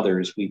systems and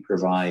others, we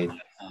provide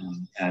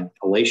at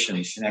Alation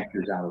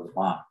connectors out of the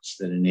box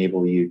that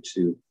enable you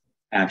to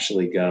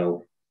actually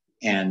go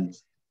and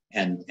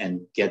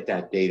get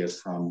that data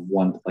from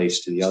one place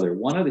to the other.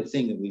 One other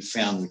thing that we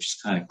found, which is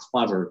kind of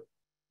clever,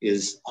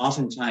 is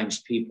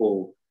oftentimes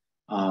people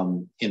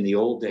in the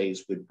old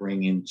days would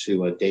bring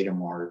into a data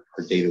mart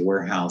or data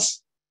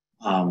warehouse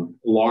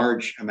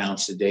large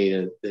amounts of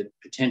data that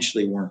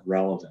potentially weren't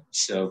relevant.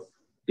 So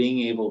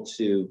being able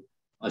to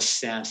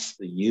assess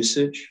the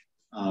usage,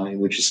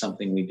 which is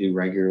something we do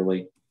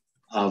regularly,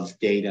 of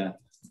data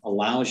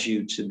allows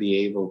you to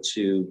be able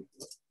to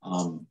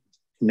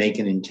make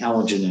an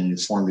intelligent and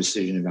informed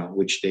decision about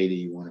which data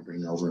you want to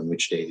bring over and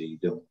which data you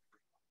don't.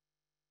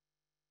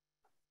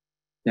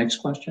 Next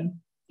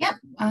question. Yep,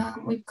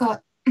 we've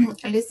got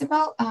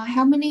Elizabeth.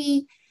 How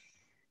many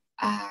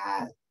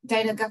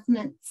data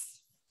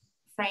governance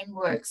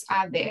frameworks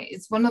are there?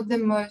 Is one of the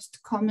most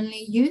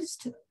commonly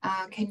used?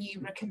 Can you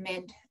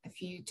recommend a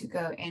few to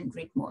go and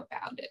read more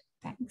about it?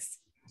 Thanks.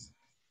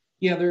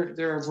 Yeah,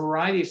 there are a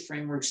variety of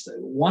frameworks.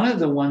 One of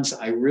the ones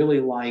I really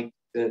like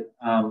that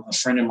a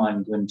friend of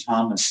mine, Gwen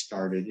Thomas,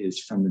 started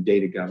is from the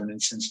Data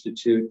Governance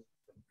Institute.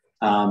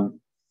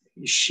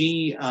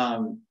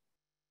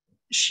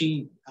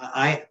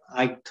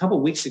 A couple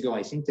of weeks ago,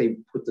 I think they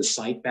put the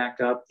site back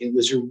up. It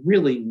was a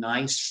really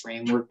nice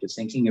framework to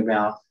thinking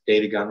about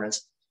data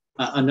governance.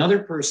 Another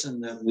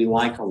person that we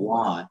like a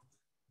lot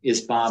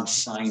is Bob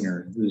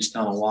Seiner, who's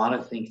done a lot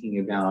of thinking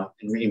about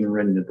and even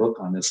written a book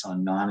on this,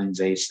 on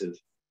non-invasive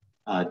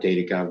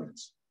data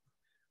governance.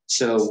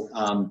 So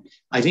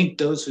I think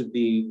those would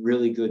be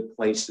really good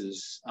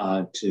places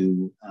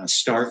to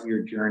start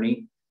your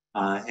journey.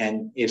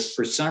 And if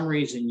for some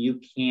reason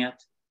you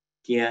can't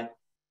get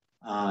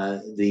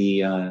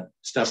the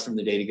stuff from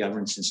the Data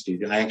Governance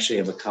Institute, I actually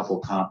have a couple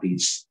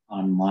copies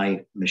on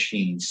my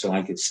machine, so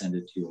I could send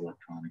it to you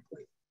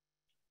electronically.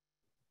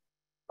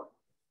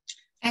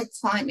 It's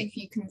fine if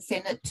you can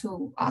send it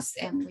to us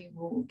and we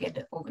will get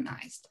it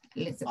organized.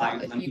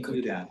 Elizabeth, let me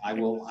do that.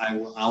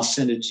 I'll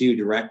send it to you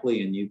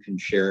directly and you can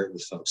share it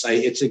with folks.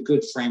 It's a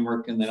good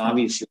framework, and then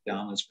obviously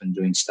Donna's been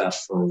doing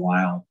stuff for a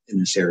while in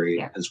this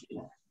area as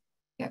well.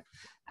 Yeah.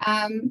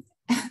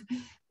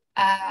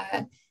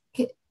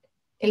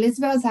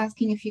 Elizabeth was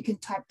asking if you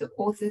could type the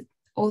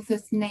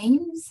author's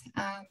names.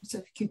 So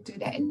if you could do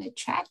that in the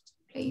chat,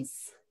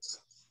 please.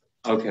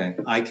 Okay,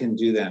 I can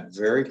do that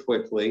very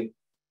quickly.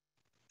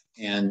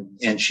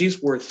 And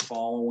she's worth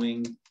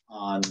following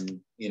on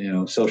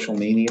social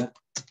media.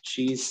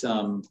 She's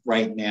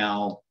right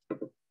now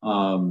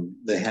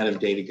the head of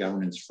data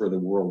governance for the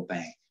World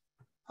Bank.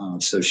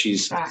 So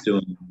she's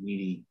doing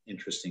really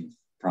interesting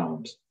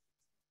problems.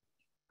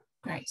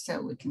 Great.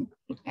 So we can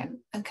look at it.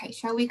 Okay,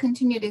 shall we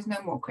continue? There's no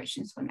more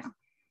questions for now.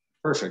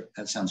 Perfect.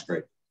 That sounds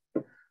great.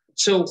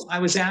 So I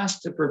was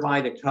asked to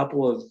provide a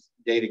couple of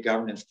data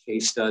governance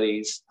case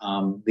studies.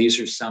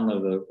 These are some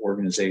of the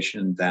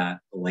organizations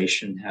that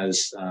Alation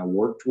has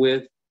worked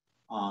with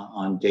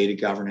on data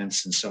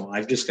governance. And so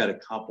I've just got a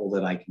couple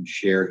that I can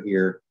share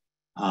here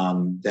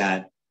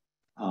that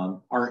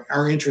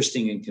are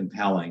interesting and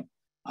compelling.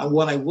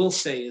 What I will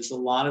say is a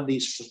lot of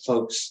these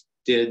folks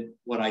did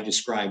what I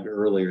described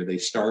earlier. They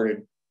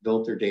started,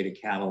 built their data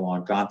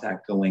catalog, got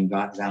that going,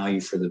 got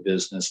value for the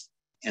business,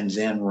 and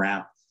then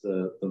wrapped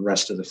the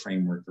rest of the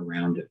framework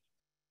around it.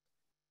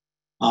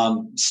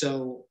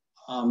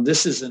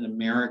 This is an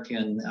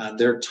American,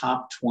 their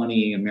top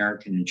 20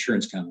 American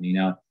insurance company.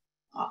 Now,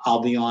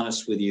 I'll be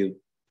honest with you,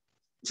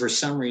 for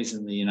some reason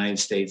in the United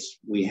States,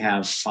 we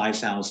have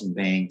 5,000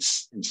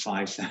 banks and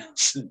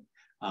 5,000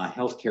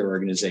 healthcare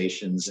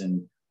organizations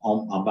and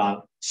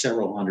about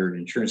several hundred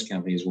insurance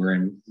companies, where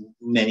in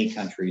many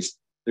countries,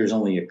 there's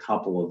only a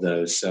couple of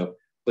those. So,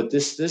 but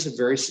this is a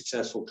very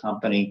successful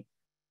company.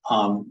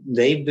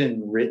 They've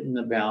been written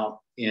about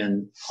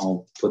in,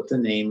 I'll put the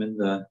name in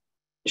the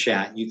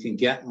chat. You can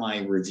get my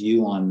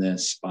review on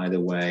this, by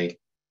the way,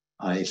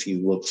 if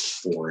you look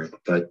for it.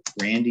 But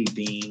Randy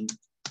Bean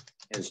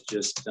has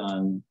just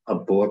done a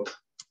book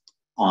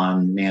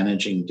on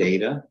managing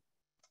data,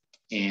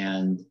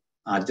 and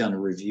I've done a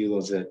review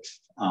of it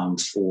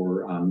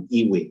for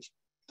eWeek.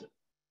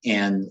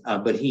 And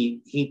but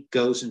he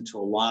goes into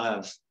a lot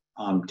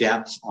of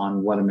depth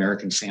on what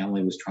American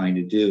Family was trying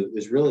to do. It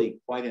was really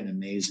quite an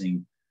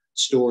amazing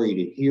story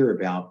to hear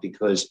about,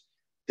 because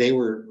they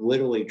were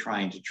literally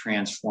trying to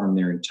transform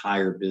their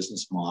entire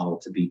business model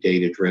to be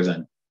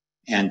data-driven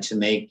and to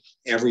make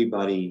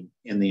everybody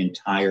in the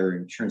entire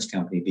insurance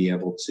company be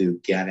able to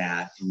get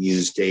at and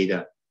use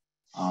data,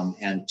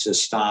 and to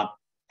stop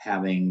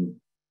having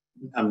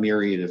a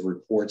myriad of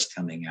reports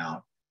coming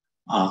out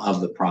of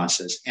the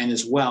process. And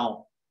as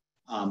well,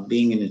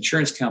 being an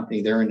insurance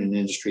company, they're in an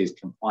industry of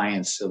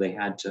compliance, so they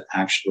had to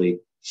actually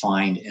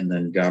find and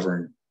then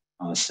govern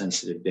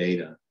sensitive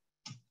data.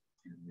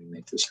 And we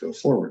make this go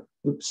forward.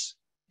 Oops.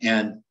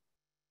 And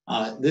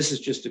this is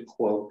just a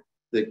quote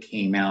that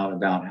came out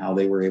about how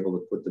they were able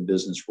to put the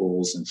business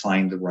rules and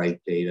find the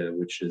right data,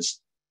 which is,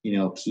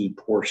 a key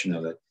portion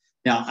of it.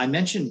 Now, I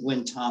mentioned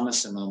Wynn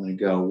Thomas a moment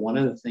ago. One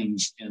of the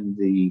things in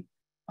the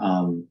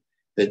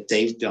that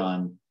they've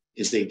done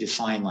is they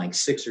define like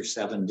 6 or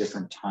 7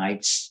 different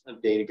types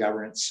of data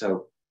governance.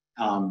 So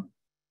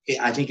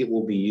I think it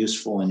will be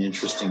useful and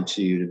interesting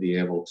to you to be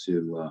able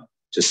to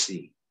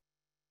see.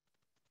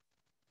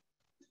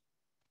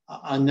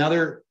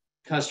 Another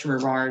customer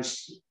of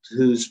ours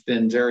who's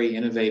been very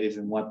innovative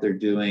in what they're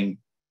doing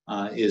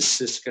is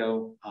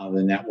Cisco,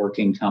 the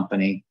networking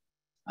company.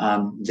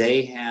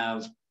 They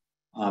have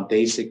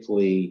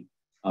basically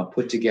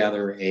put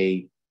together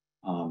a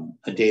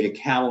data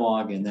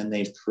catalog, and then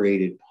they've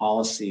created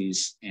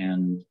policies,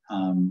 and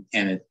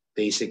it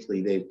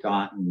basically they've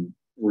gotten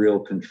real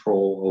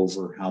control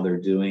over how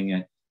they're doing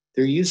it.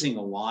 They're using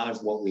a lot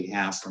of what we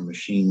have from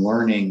machine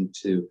learning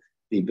to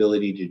the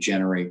ability to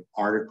generate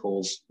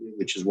articles,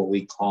 which is what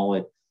we call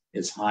it,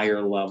 is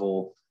higher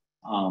level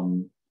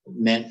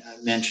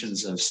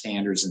mentions of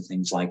standards and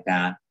things like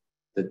that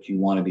you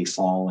want to be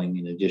following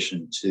in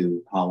addition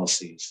to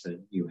policies that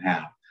you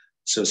have.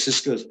 So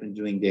Cisco's been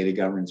doing data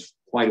governance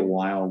quite a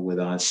while with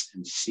us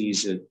and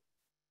sees it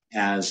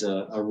as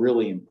a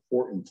really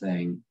important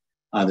thing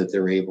that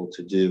they're able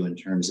to do in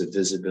terms of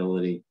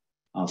visibility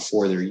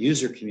for their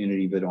user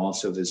community, but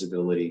also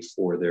visibility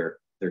for their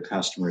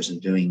customers,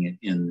 and doing it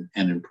in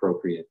an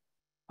appropriate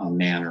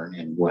manner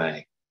and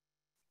way.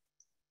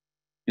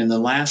 And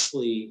then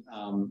lastly,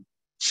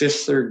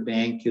 Fifth Third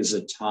Bank is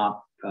a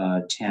top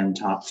 10,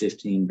 top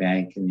 15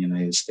 bank in the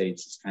United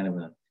States. It's kind of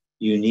a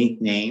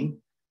unique name,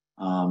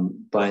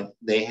 but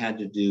they had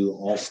to do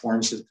all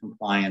forms of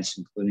compliance,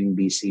 including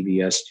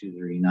BCBS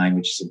 239,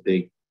 which is a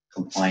big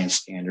compliance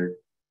standard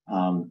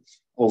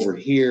over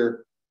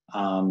here.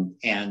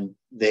 And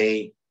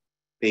they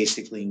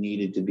basically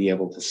needed to be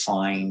able to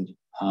find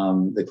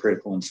the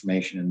critical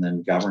information and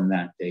then govern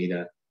that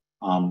data.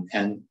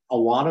 And a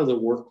lot of the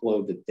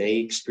workload that they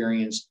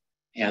experienced,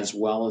 as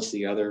well as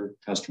the other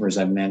customers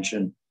I've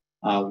mentioned,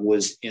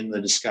 was in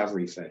the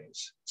discovery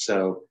phase.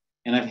 So,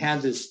 and I've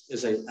had this,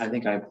 as I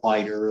think I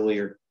applied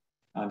earlier,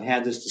 I've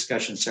had this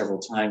discussion several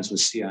times with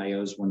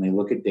CIOs. When they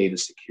look at data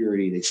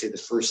security, they say the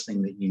first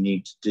thing that you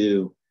need to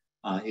do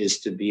is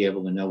to be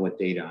able to know what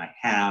data I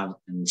have,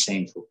 and the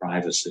same for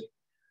privacy.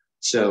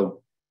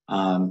 So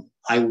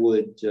I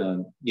would,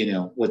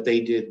 what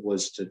they did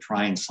was to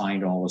try and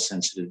find all the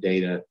sensitive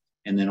data,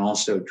 and then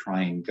also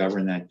try and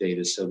govern that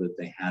data so that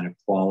they had a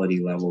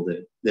quality level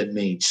that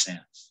made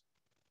sense.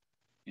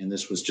 And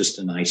this was just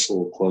a nice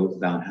little quote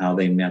about how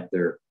they met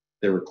their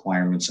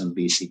requirements on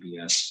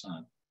BCBS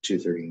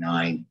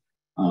 239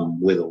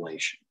 with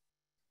Alation.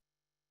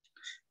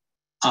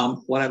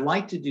 What I'd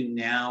like to do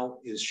now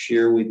is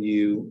share with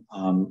you,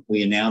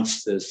 we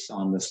announced this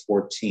on the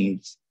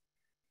 14th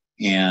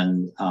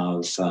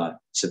of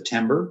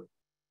September,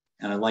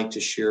 and I'd like to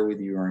share with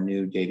you our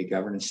new data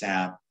governance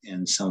app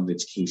and some of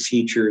its key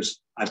features.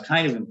 I've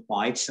kind of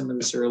implied some of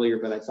this earlier,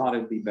 but I thought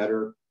it'd be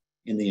better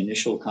in the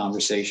initial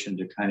conversation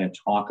to kind of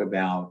talk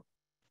about,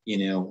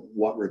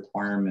 what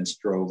requirements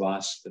drove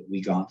us that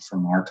we got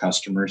from our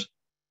customers.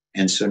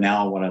 And so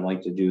now what I'd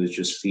like to do is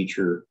just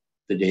feature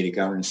the data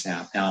governance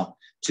app. Now,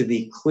 to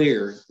be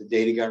clear, the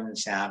data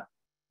governance app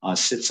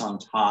sits on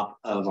top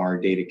of our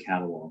data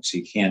catalog. So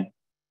you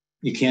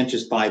can't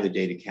just buy the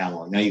data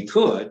catalog. Now you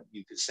could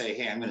say,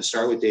 hey, I'm going to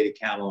start with data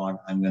catalog.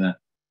 I'm going to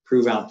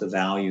prove out the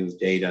value of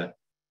data.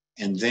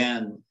 And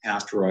then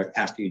after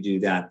you do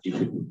that,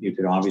 you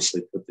could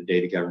obviously put the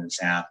data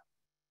governance app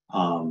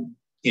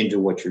into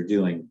what you're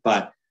doing.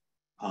 But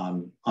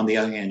on the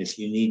other hand, if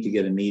you need to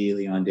get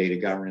immediately on data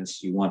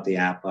governance, you want the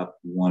app up,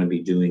 you want to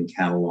be doing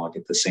catalog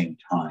at the same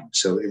time.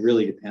 So it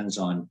really depends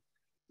on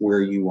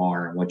where you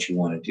are and what you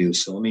want to do.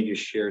 So let me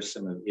just share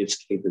some of its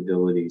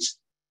capabilities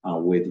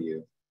with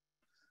you.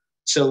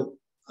 So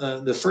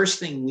the first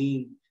thing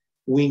we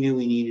knew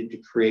we needed to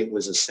create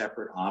was a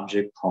separate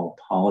object called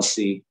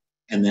policy,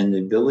 and then the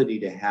ability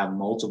to have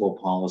multiple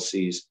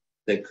policies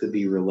that could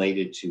be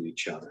related to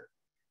each other,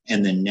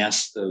 and then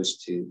nest those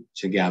two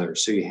together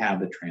so you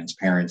have the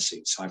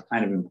transparency. So I've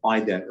kind of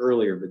implied that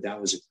earlier, but that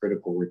was a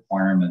critical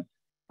requirement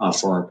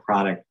for our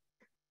product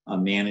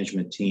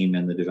management team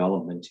and the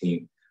development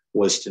team,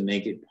 was to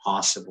make it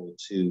possible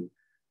to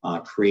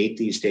create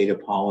these data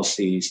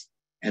policies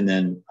and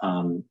then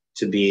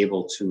to be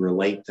able to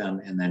relate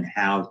them and then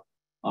have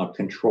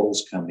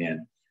controls come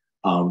in.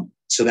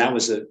 So that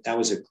was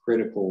a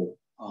critical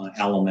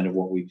element of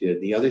what we did.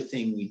 The other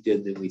thing we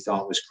did that we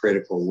thought was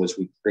critical was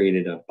we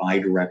created a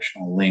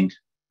bidirectional link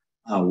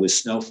with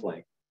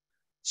Snowflake.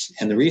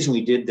 And the reason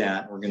we did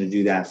that, we're going to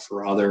do that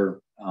for other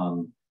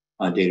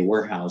data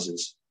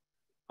warehouses,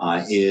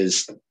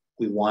 is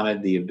we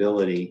wanted the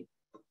ability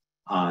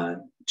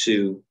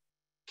to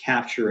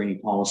capture any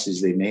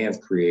policies they may have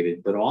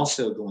created, but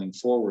also going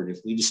forward, if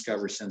we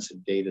discover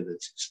sensitive data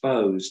that's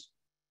exposed,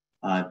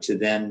 to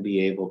then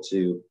be able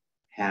to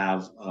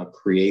have a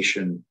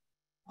creation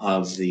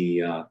of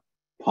the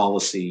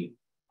policy.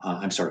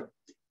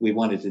 We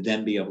wanted to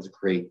then be able to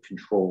create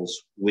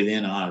controls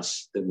within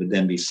us that would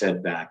then be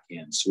fed back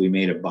in. So we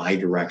made a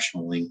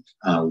bidirectional link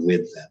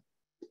with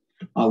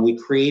them. We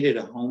created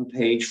a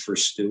homepage for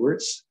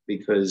stewards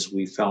because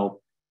we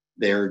felt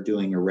they're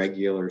doing a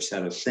regular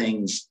set of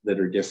things that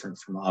are different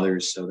from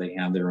others, so they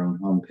have their own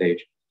homepage.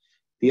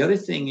 The other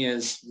thing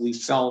is we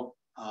felt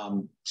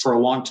for a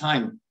long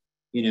time,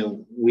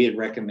 we had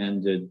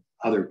recommended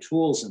other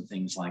tools and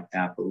things like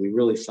that, but we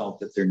really felt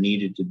that there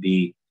needed to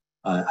be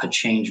a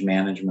change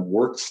management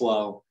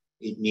workflow.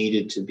 It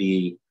needed to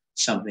be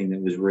something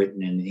that was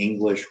written in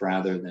English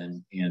rather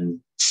than in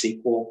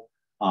SQL,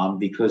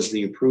 because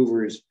the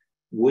approvers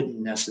wouldn't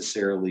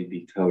necessarily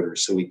be coders.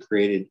 So we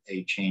created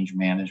a change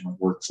management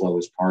workflow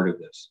as part of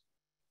this.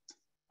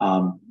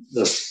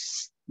 The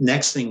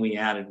next thing we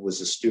added was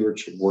a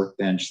stewardship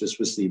workbench. This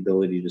was the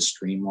ability to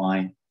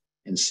streamline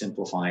and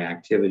simplify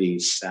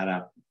activities, set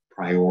up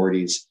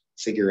priorities,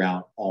 figure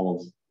out all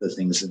of the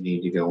things that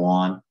need to go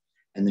on.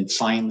 And then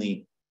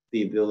finally,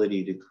 the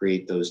ability to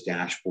create those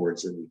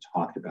dashboards that we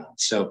talked about.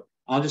 So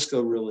I'll just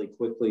go really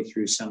quickly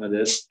through some of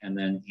this and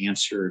then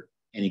answer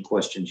any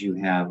questions you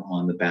have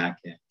on the back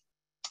end.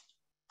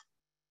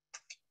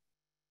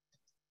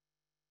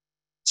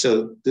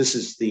 So this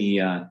is the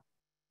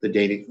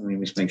data. Let me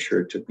just make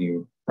sure it took me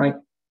right.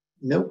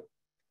 Nope.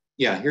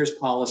 Yeah, here's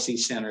Policy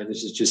Center.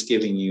 This is just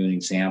giving you an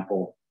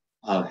example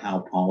of how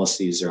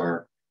policies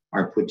are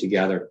put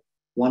together.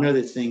 One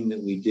other thing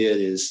that we did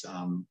is,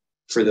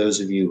 for those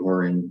of you who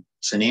are in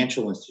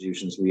financial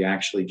institutions, we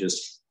actually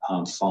just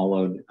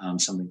followed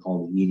something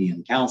called the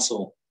Median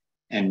Council,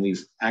 and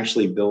we've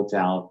actually built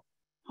out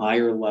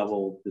higher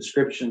level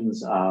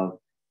descriptions of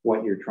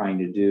what you're trying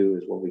to do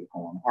is what we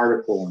call an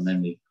article, and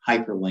then we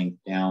hyperlink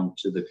down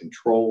to the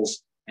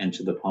controls and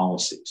to the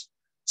policies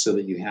so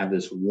that you have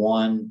this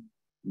one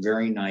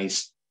very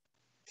nice,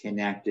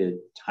 connected,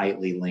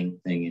 tightly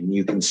linked thing. And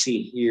you can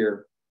see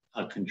here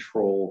a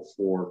control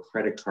for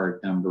credit card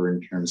number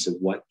in terms of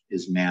what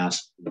is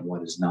masked and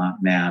what is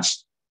not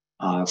masked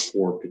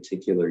for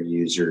particular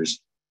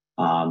users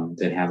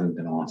that haven't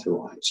been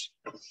authorized.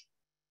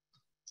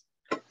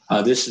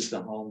 This is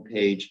the home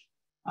page.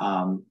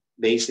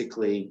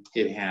 Basically,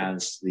 it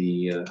has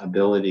the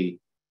ability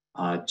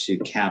to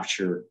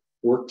capture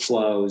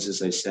workflows,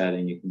 as I said,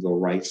 and you can go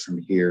right from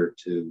here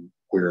to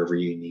wherever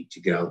you need to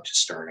go to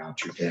start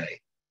out your day.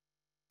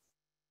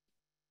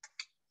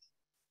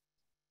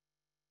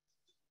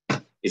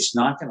 It's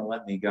not going to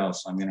let me go,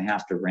 so I'm going to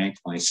have to rank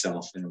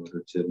myself in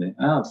order to,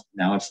 oh,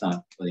 now it's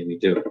not letting me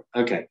do it.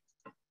 Okay,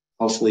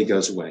 hopefully it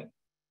goes away.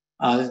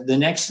 The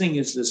next thing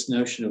is this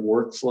notion of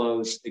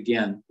workflows.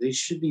 Again, these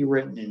should be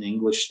written in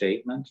English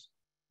statements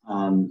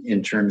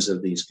in terms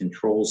of these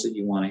controls that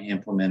you want to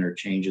implement, or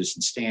changes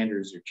in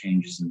standards or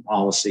changes in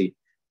policy.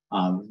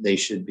 They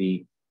should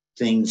be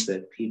things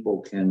that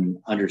people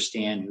can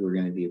understand who are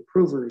going to be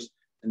approvers.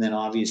 And then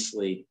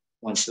obviously,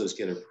 once those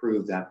get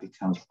approved, that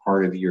becomes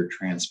part of your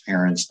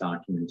transparency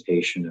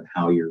documentation of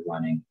how you're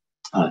running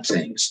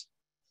things.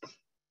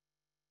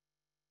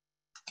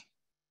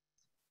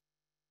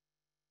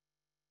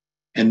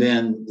 And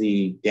then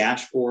the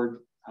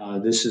dashboard,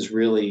 this is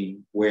really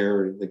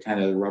where the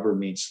kind of rubber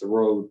meets the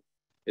road.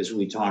 As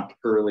we talked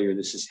earlier,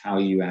 this is how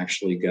you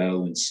actually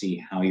go and see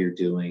how you're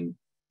doing,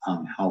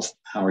 how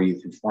are you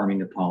conforming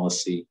to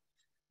policy.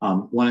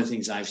 One of the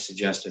things I've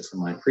suggested from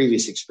my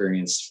previous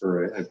experience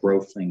for a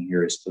growth thing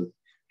here is to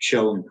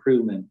show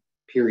improvement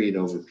period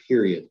over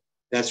period.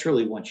 That's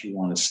really what you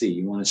want to see.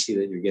 You want to see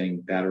that you're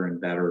getting better and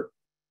better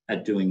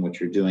at doing what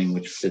you're doing,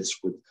 which fits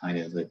with kind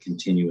of a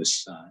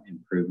continuous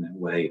improvement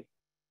way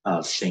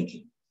of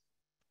thinking.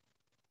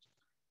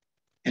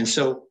 And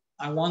so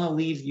I want to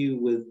leave you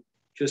with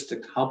just a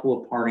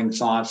couple of parting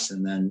thoughts,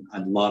 and then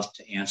I'd love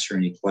to answer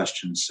any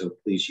questions. So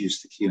please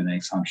use the Q&A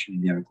function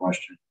if you have a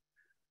question.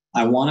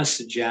 I want to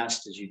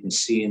suggest, as you can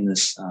see in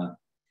this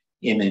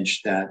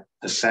image, that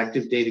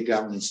effective data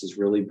governance is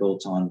really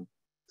built on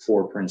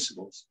 4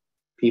 principles: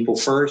 people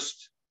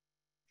first,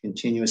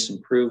 continuous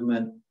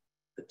improvement,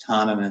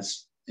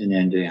 autonomous, and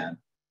end-to-end.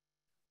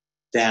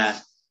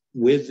 That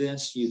with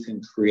this, you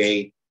can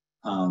create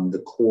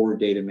the core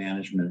data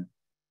management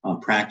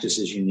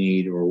practices you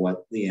need, or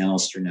what the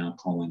analysts are now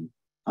calling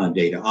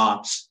data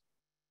ops.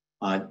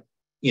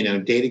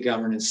 Data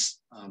governance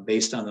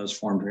based on those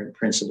 4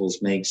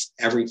 principles makes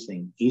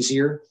everything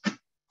easier,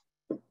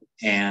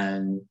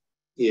 and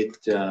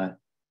data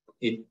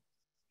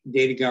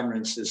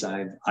governance, as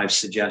I've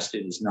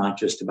suggested, is not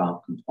just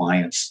about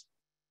compliance.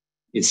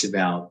 It's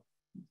about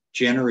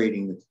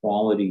generating the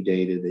quality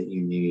data that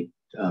you need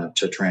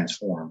to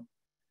transform.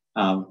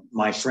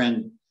 My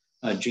friend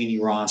Jeannie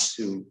Ross,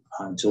 who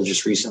until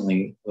just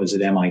recently was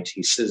at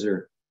MIT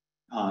Scissor,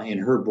 in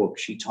her book,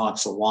 she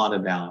talks a lot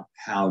about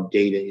how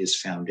data is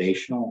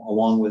foundational,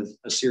 along with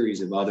a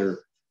series of other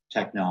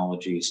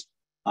technologies,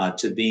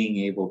 to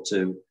being able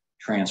to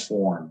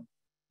transform.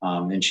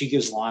 And she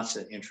gives lots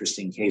of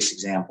interesting case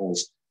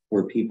examples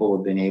where people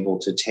have been able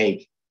to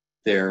take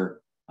their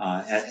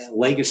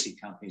legacy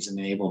companies and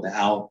been able to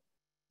out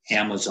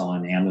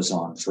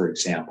Amazon, for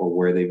example,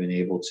 where they've been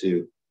able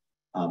to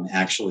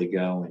actually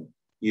go and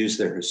use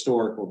their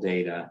historical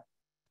data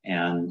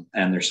and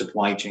their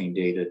supply chain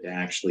data to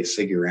actually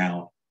figure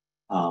out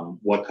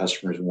what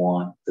customers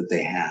want that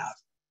they have,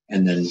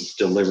 and then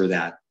deliver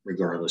that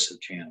regardless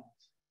of channel.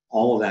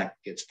 All of that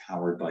gets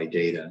powered by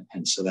data.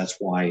 And so that's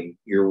why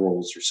your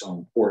roles are so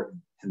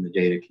important in the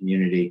data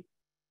community,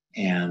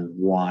 and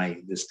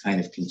why this kind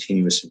of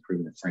continuous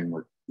improvement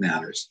framework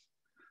matters.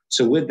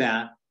 So with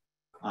that,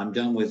 I'm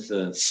done with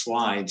the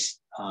slides.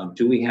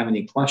 Do we have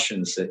any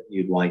questions that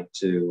you'd like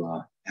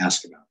to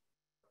ask about?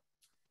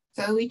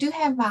 So we do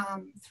have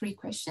 3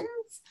 questions.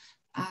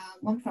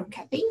 One from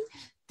Kathy.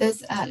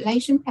 Does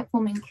Alation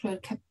platform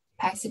include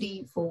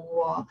capacity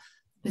for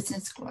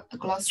business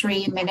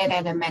glossary,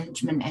 metadata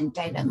management, and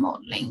data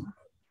modeling?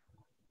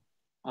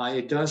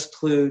 It does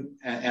include,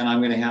 and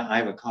I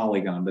have a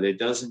colleague on, but it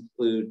does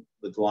include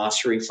the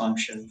glossary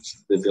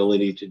functions, the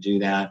ability to do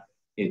that.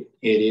 It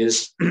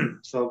is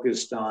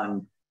focused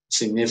on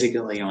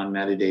significantly on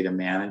metadata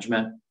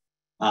management.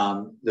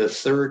 The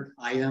third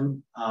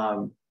item,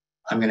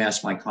 I'm going to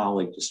ask my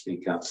colleague to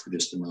speak up for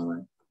just a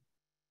moment.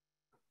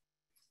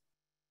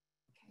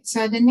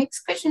 So the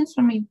next question is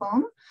from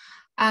Yvonne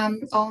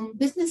on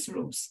business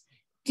rules.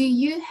 Do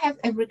you have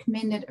a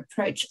recommended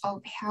approach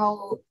of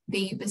how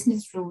the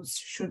business rules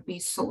should be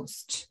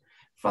sourced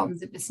from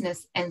the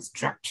business and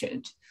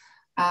structured?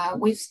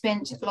 We've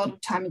spent a lot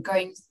of time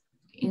going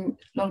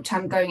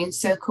in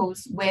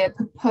circles where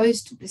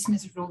proposed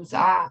business rules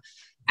are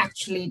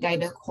actually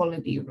data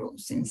quality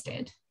rules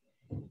instead.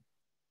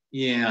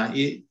 Yeah,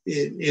 I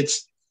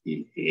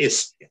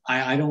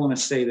don't want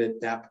to say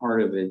that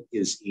part of it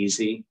is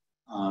easy.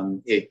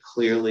 It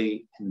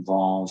clearly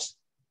involves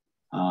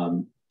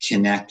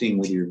connecting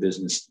with your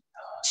business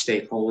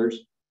stakeholders.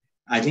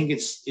 I think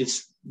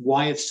it's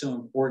why it's so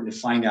important to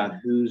find out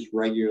who's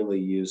regularly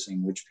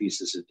using which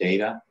pieces of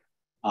data.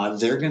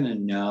 They're going to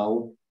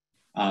know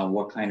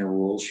what kind of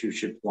rules you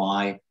should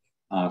apply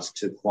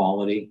to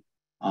quality.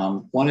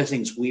 One of the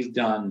things we've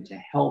done to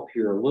help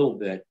here a little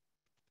bit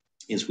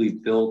is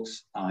we've built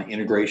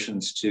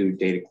integrations to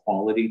data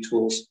quality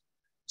tools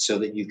so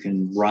that you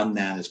can run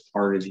that as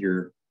part of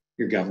your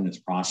governance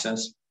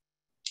process.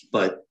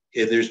 But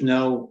if there's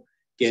no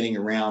getting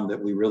around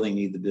that, we really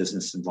need the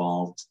business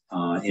involved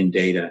in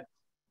data.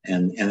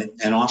 And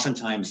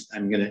oftentimes,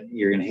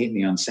 you're gonna hate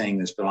me on saying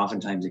this, but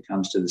oftentimes it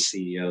comes to the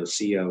CEO. The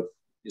CEO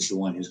is the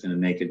one who's going to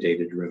make a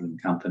data-driven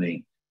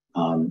company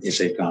if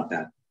they've got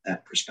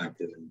that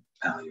perspective and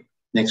value.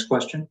 Next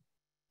question.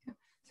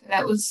 So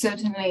that was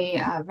certainly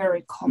a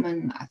very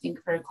common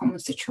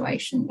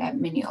situation that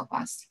many of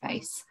us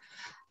face.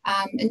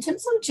 In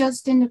terms of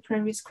just in the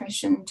previous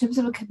question, in terms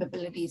of the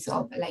capabilities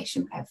of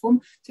Alation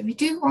platform, so if you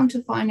do want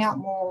to find out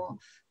more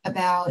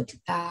about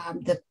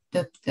the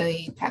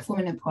platform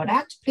and the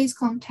product, please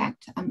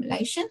contact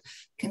Alation.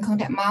 You can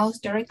contact Miles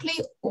directly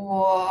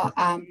or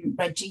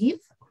Rajiv,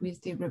 who is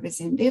the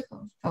representative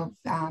of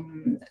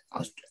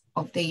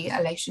the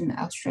Alation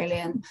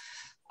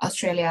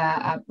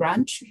Australia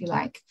branch, if you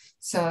like.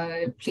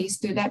 So please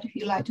do that if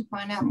you'd like to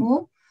find out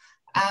more.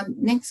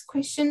 Next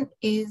question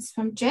is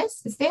from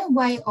Jess. Is there a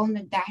way on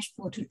the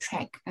dashboard to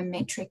track a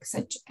metric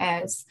such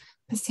as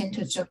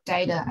percentage of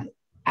data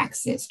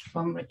accessed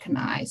from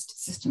recognized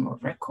system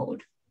of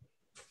record?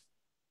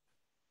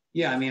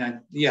 Yeah, I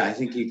mean, I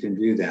think you can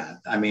do that.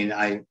 I mean,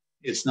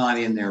 it's not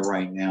in there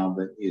right now,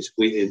 but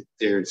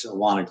there's a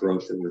lot of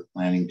growth that we're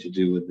planning to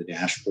do with the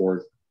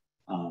dashboard,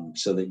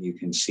 so that you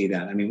can see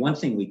that. I mean, one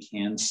thing we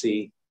can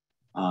see,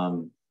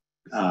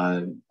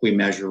 we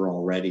measure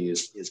already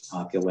is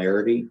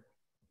popularity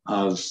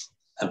of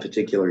a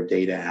particular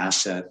data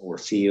asset or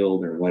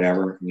field or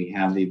whatever. We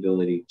have the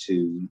ability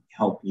to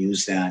help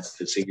use that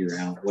to figure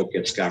out what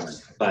gets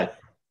governed. But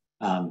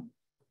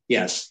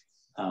yes,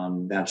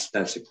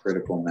 that's a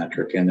critical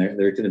metric, and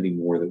there are going to be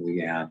more that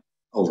we add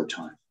over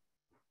time.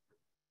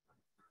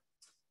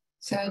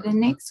 So the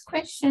next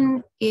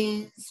question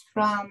is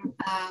from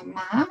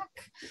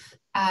Mark.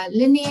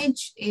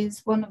 Lineage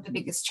is one of the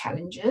biggest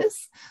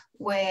challenges.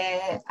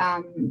 Where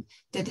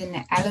did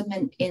an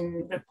element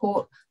in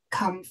report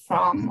come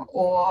from,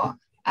 or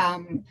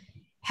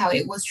how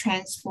it was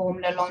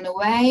transformed along the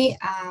way,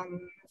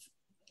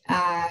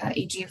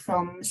 e.g.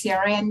 from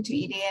CRM to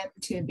EDM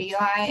to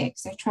BI,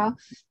 etc.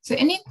 So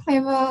any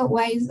clever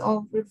ways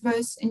of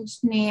reverse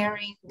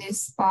engineering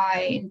this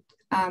by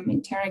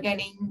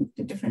interrogating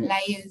the different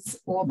layers,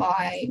 or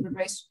by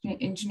reverse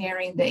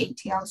engineering the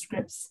ETL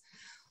scripts,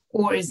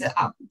 or is it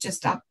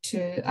just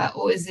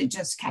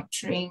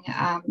capturing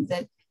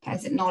the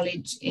tacit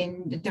knowledge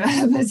in the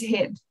developer's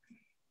head?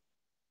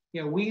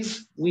 Yeah,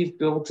 we've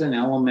built an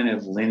element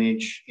of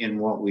lineage in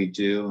what we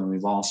do, and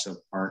we've also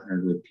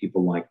partnered with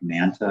people like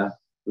Manta,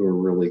 who are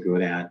really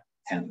good at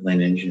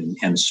lineage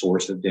and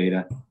source of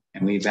data.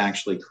 And we've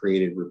actually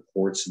created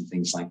reports and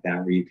things like that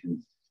where you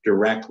can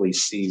directly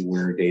see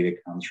where data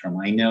comes from.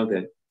 I know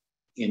that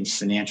in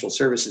financial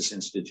services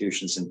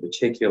institutions in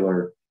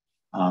particular,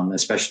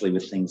 especially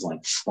with things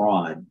like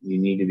fraud, you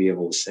need to be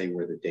able to say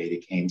where the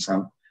data came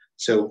from.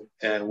 So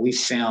we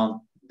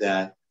found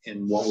that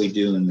in what we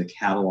do in the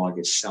catalog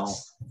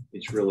itself,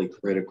 it's really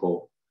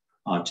critical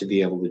to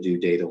be able to do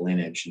data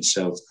lineage. And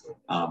so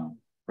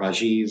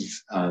Rajiv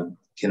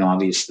can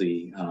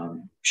obviously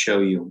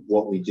show you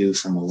what we do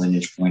from a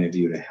lineage point of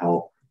view to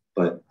help.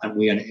 But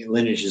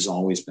lineage has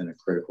always been a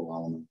critical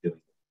element of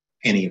doing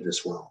any of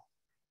this well.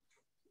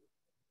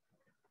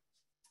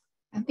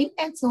 I think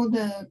that's all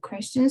the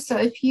questions. So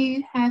if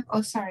you have,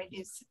 oh, sorry,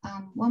 there's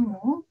one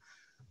more.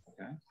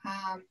 Okay.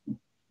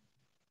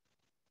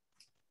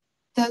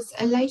 Does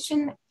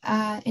Alation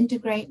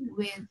integrate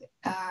with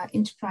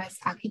enterprise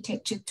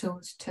architecture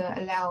tools to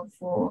allow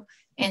for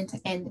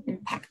end-to-end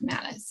impact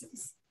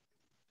analysis?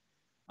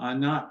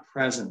 Not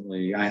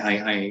presently.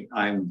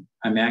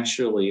 I'm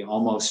actually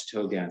almost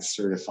TOGAF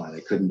certified. I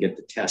couldn't get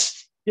the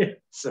test,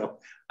 so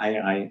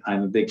I'm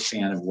a big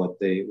fan of what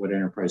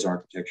enterprise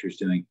architecture is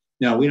doing.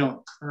 No, we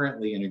don't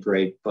currently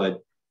integrate,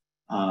 but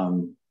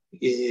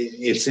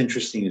it's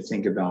interesting to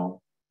think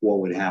about what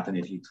would happen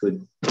if you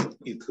could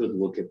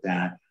look at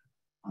that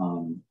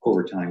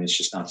over time. It's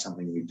just not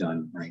something we've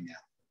done right now.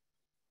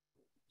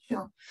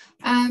 Sure.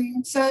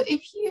 So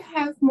if you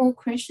have more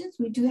questions,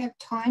 we do have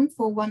time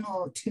for one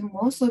or two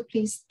more, so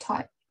please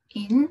type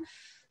in.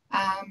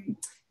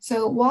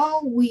 So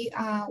while we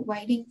are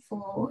waiting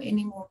for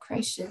any more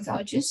questions,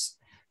 I'll just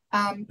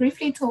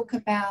briefly talk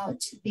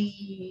about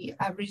the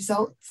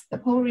results, the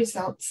poll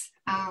results.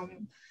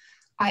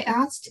 I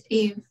asked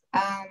if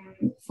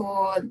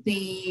for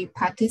the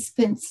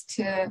participants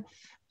to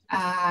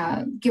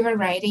give a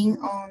rating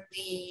on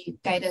the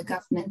data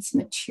governance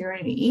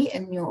maturity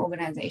in your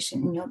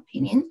organization, in your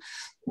opinion,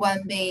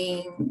 1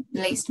 being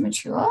least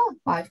mature,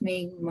 5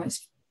 being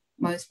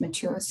most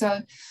mature.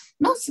 So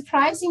not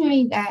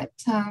surprisingly that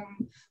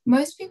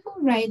most people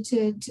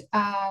rated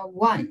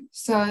 1.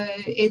 So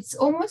it's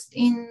almost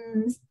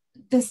in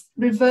this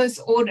reverse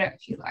order,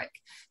 if you like.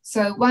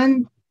 So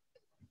 1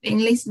 being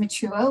least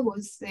mature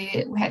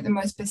we had the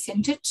most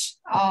percentage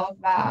of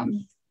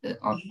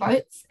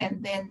votes,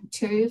 and then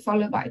 2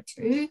 followed by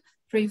 2,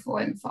 3, 4,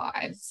 and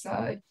 5.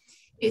 So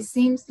it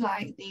seems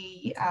like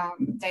the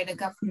data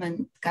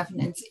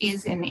governance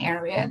is an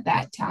area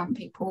that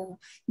people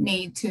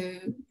need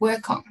to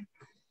work on.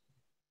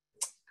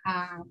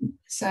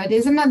 So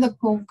there's another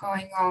poll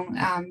going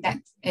on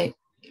that it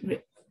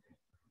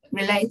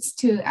relates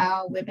to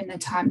our webinar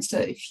time. So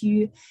if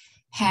you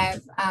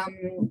have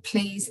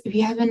please, if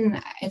you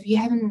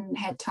haven't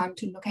had time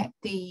to look at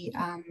the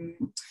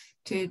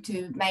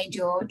to make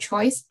your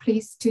choice,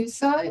 please do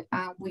so.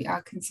 We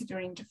are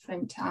considering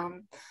different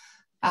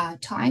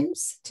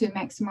times to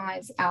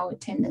maximize our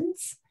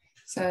attendance.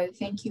 So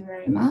thank you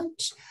very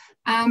much.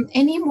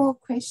 Any more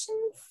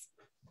questions?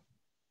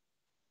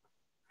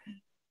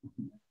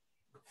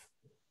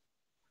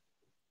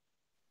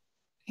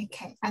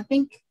 Okay, I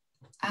think,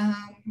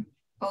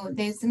 oh,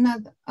 there's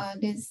another,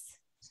 there's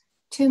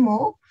 2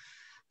 more.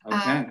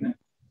 Okay.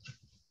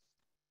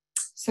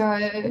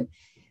 So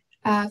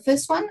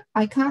first one,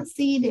 I can't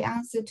see the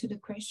answer to the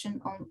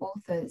question on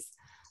authors,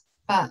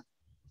 but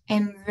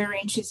I'm very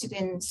interested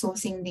in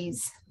sourcing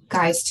these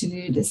guys to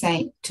do the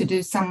same, to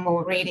do some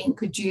more reading.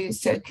 Could you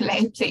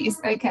circulate, please?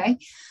 Okay.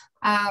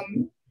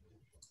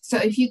 So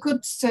if you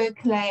could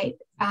circulate,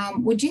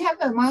 would you have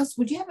a mouse?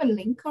 Would you have a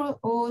link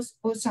or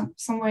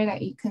somewhere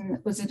that you can?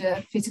 Was it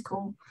a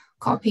physical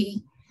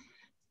copy?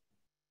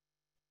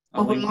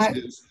 A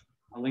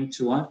link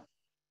to what?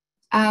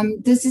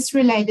 This is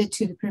related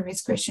to the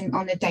previous question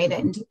on the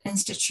Data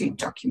Institute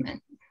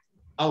document.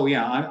 Oh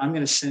yeah, I'm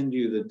going to send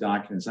you the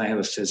documents. I have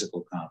a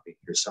physical copy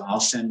here, so I'll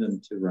send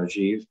them to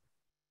Rajiv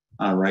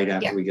right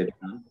after we get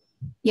done.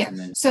 Yeah.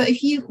 So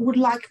if you would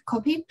like a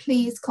copy,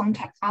 please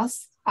contact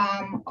us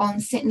on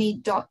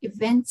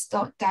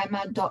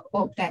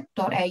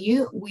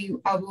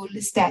sydney.events.dama.org.au. I will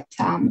list that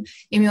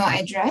email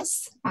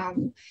address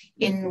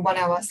in one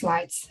of our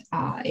slides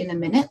in a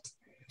minute.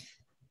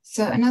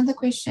 So another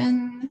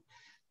question.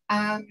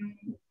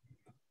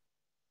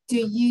 Do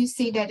you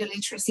see data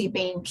literacy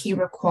being a key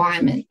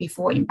requirement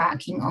before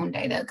embarking on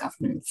data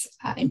governance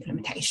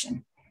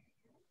implementation?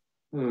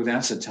 Oh,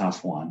 that's a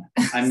tough one.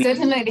 I mean,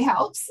 certainly it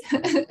helps.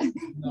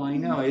 No, I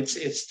know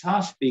it's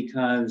tough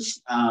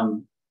because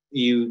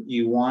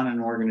you want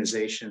an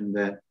organization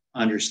that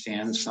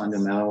understands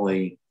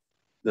fundamentally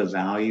the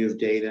value of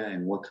data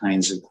and what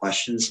kinds of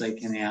questions they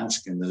can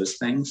ask and those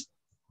things.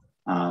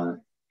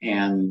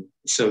 And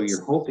so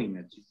you're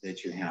hoping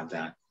that you have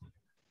that,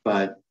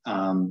 but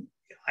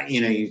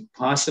you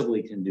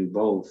possibly can do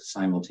both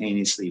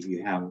simultaneously if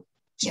you have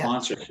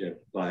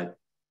sponsorship. But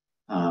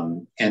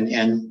and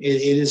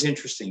it is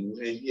interesting.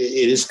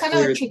 It is kind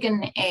of a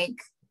chicken and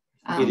egg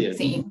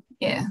thing.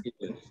 Yeah,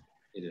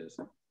 it is.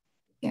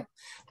 Yeah.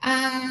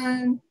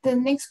 And the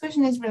next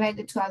question is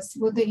related to us.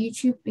 Will the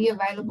YouTube be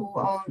available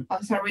on?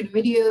 Oh, sorry, will the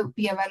video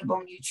be available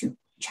on YouTube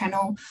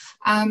channel?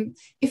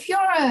 If you're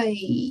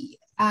a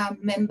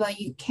member,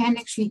 you can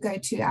actually go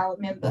to our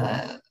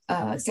member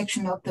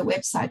section of the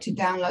website to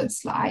download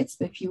slides.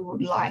 But if you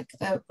would like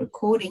a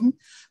recording,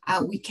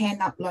 we can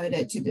upload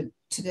it to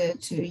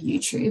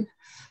YouTube,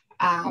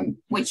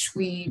 which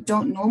we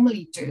don't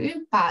normally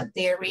do, but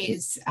there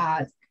is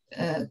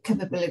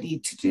capability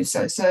to do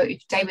so. So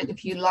if David,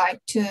 if you'd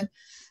like to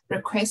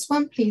request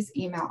one, please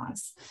email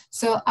us.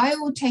 So I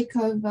will take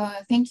over.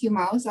 Thank you,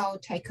 Miles. I'll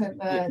take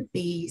over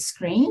the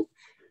screen.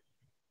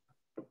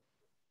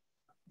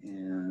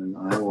 And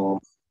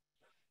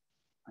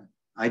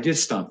I did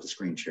stop the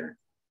screen share.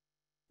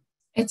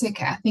 It's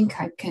okay. I think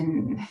I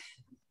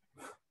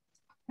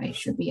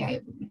should be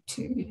able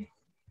to.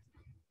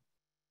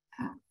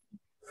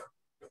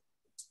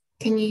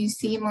 Can you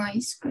see my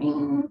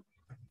screen?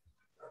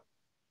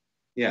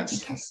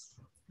 Yes. Okay,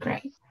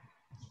 great.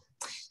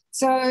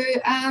 So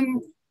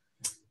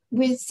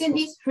with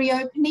Sydney's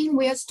reopening,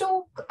 we are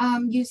still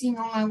using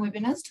online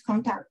webinars to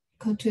conduct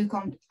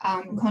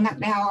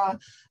our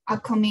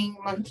upcoming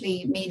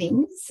monthly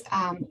meetings,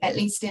 at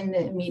least in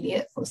the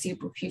immediate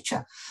foreseeable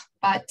future.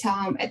 But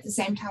at the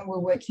same time, we're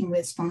working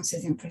with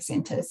sponsors and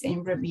presenters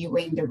in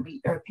reviewing the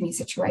reopening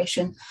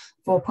situation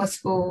for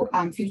possible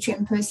future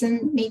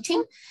in-person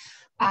meeting.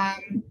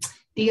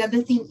 The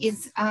other thing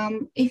is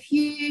if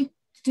you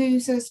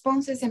do, so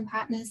sponsors and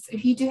partners,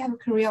 if you do have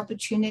career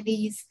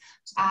opportunities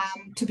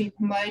to be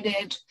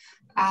promoted,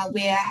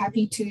 we're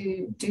happy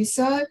to do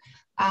so.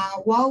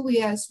 While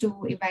we are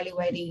still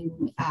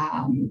evaluating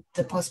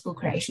the possible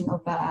creation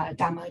of a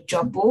Dharma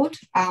job board,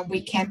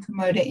 we can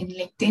promote it in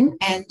LinkedIn,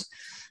 and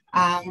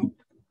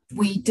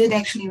we did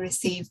actually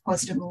receive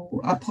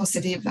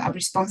positive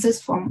responses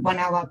from one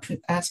of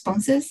our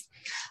sponsors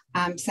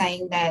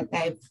saying that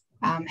they've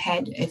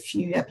had a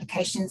few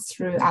applications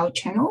through our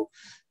channel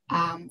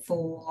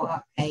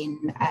for a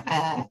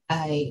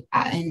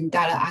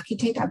data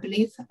architect, I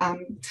believe,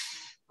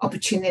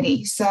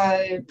 opportunity.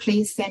 So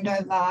please send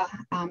over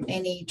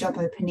any job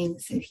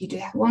openings if you do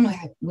have one.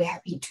 We're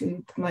happy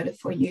to promote it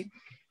for you.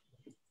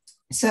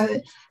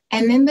 So,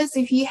 and members,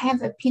 if you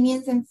have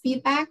opinions and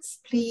feedbacks,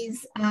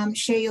 please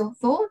share your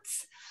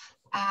thoughts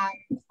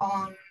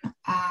on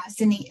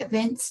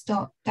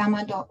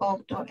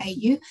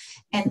sydneyevents.dama.org.au.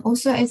 And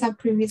also, as I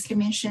previously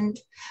mentioned,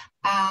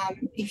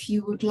 if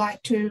you would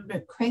like to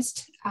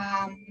request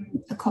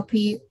a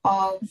copy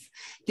of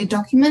the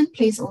document,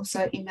 please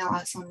also email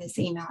us on this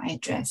email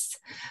address.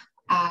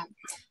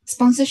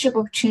 Sponsorship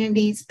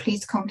opportunities,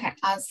 please contact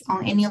us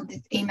on any of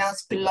the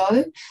emails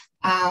below.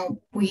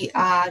 We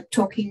are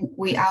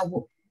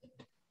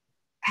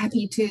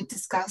happy to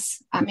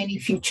discuss any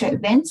future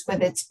events,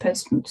 whether it's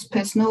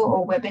personal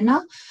or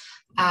webinar.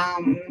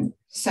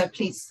 So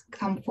please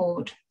come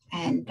forward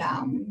and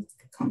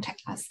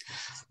contact us.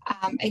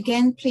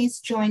 Again, please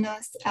join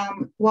us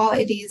while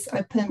it is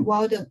open,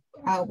 while the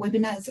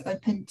webinar is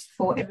open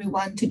for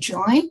everyone to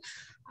join.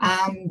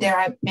 There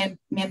are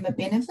member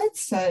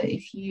benefits. So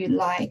if you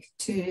like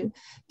to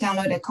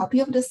download a copy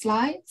of the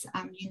slides,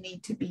 you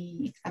need to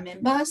be a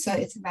member. So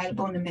it's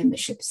available in the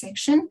membership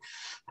section.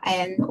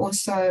 And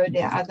also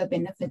there are other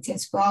benefits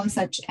as well,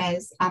 such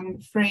as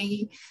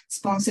free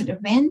sponsored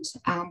event.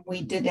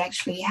 We did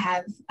actually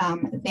have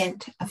an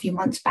event a few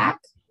months back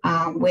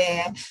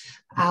where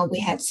we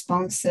had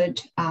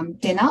sponsored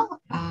dinner,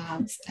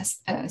 a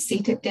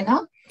seated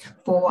dinner.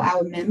 for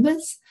our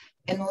members.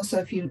 And also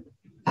if you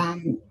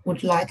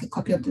would like a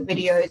copy of the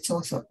video, it's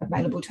also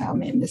available to our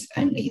members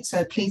only.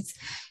 So please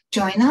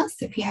join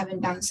us if you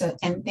haven't done so.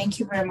 And thank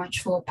you very much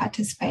for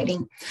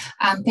participating.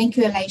 Thank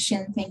you,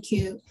 Alation. Thank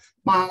you,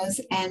 Miles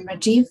and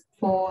Rajiv,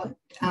 for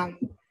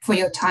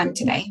your time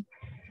today.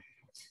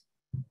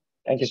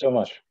 Thank you so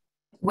much.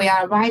 We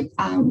are right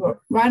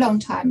on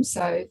time.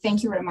 So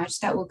thank you very much.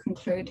 That will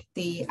conclude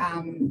the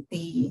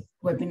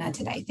webinar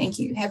today. Thank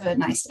you. Have a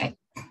nice day.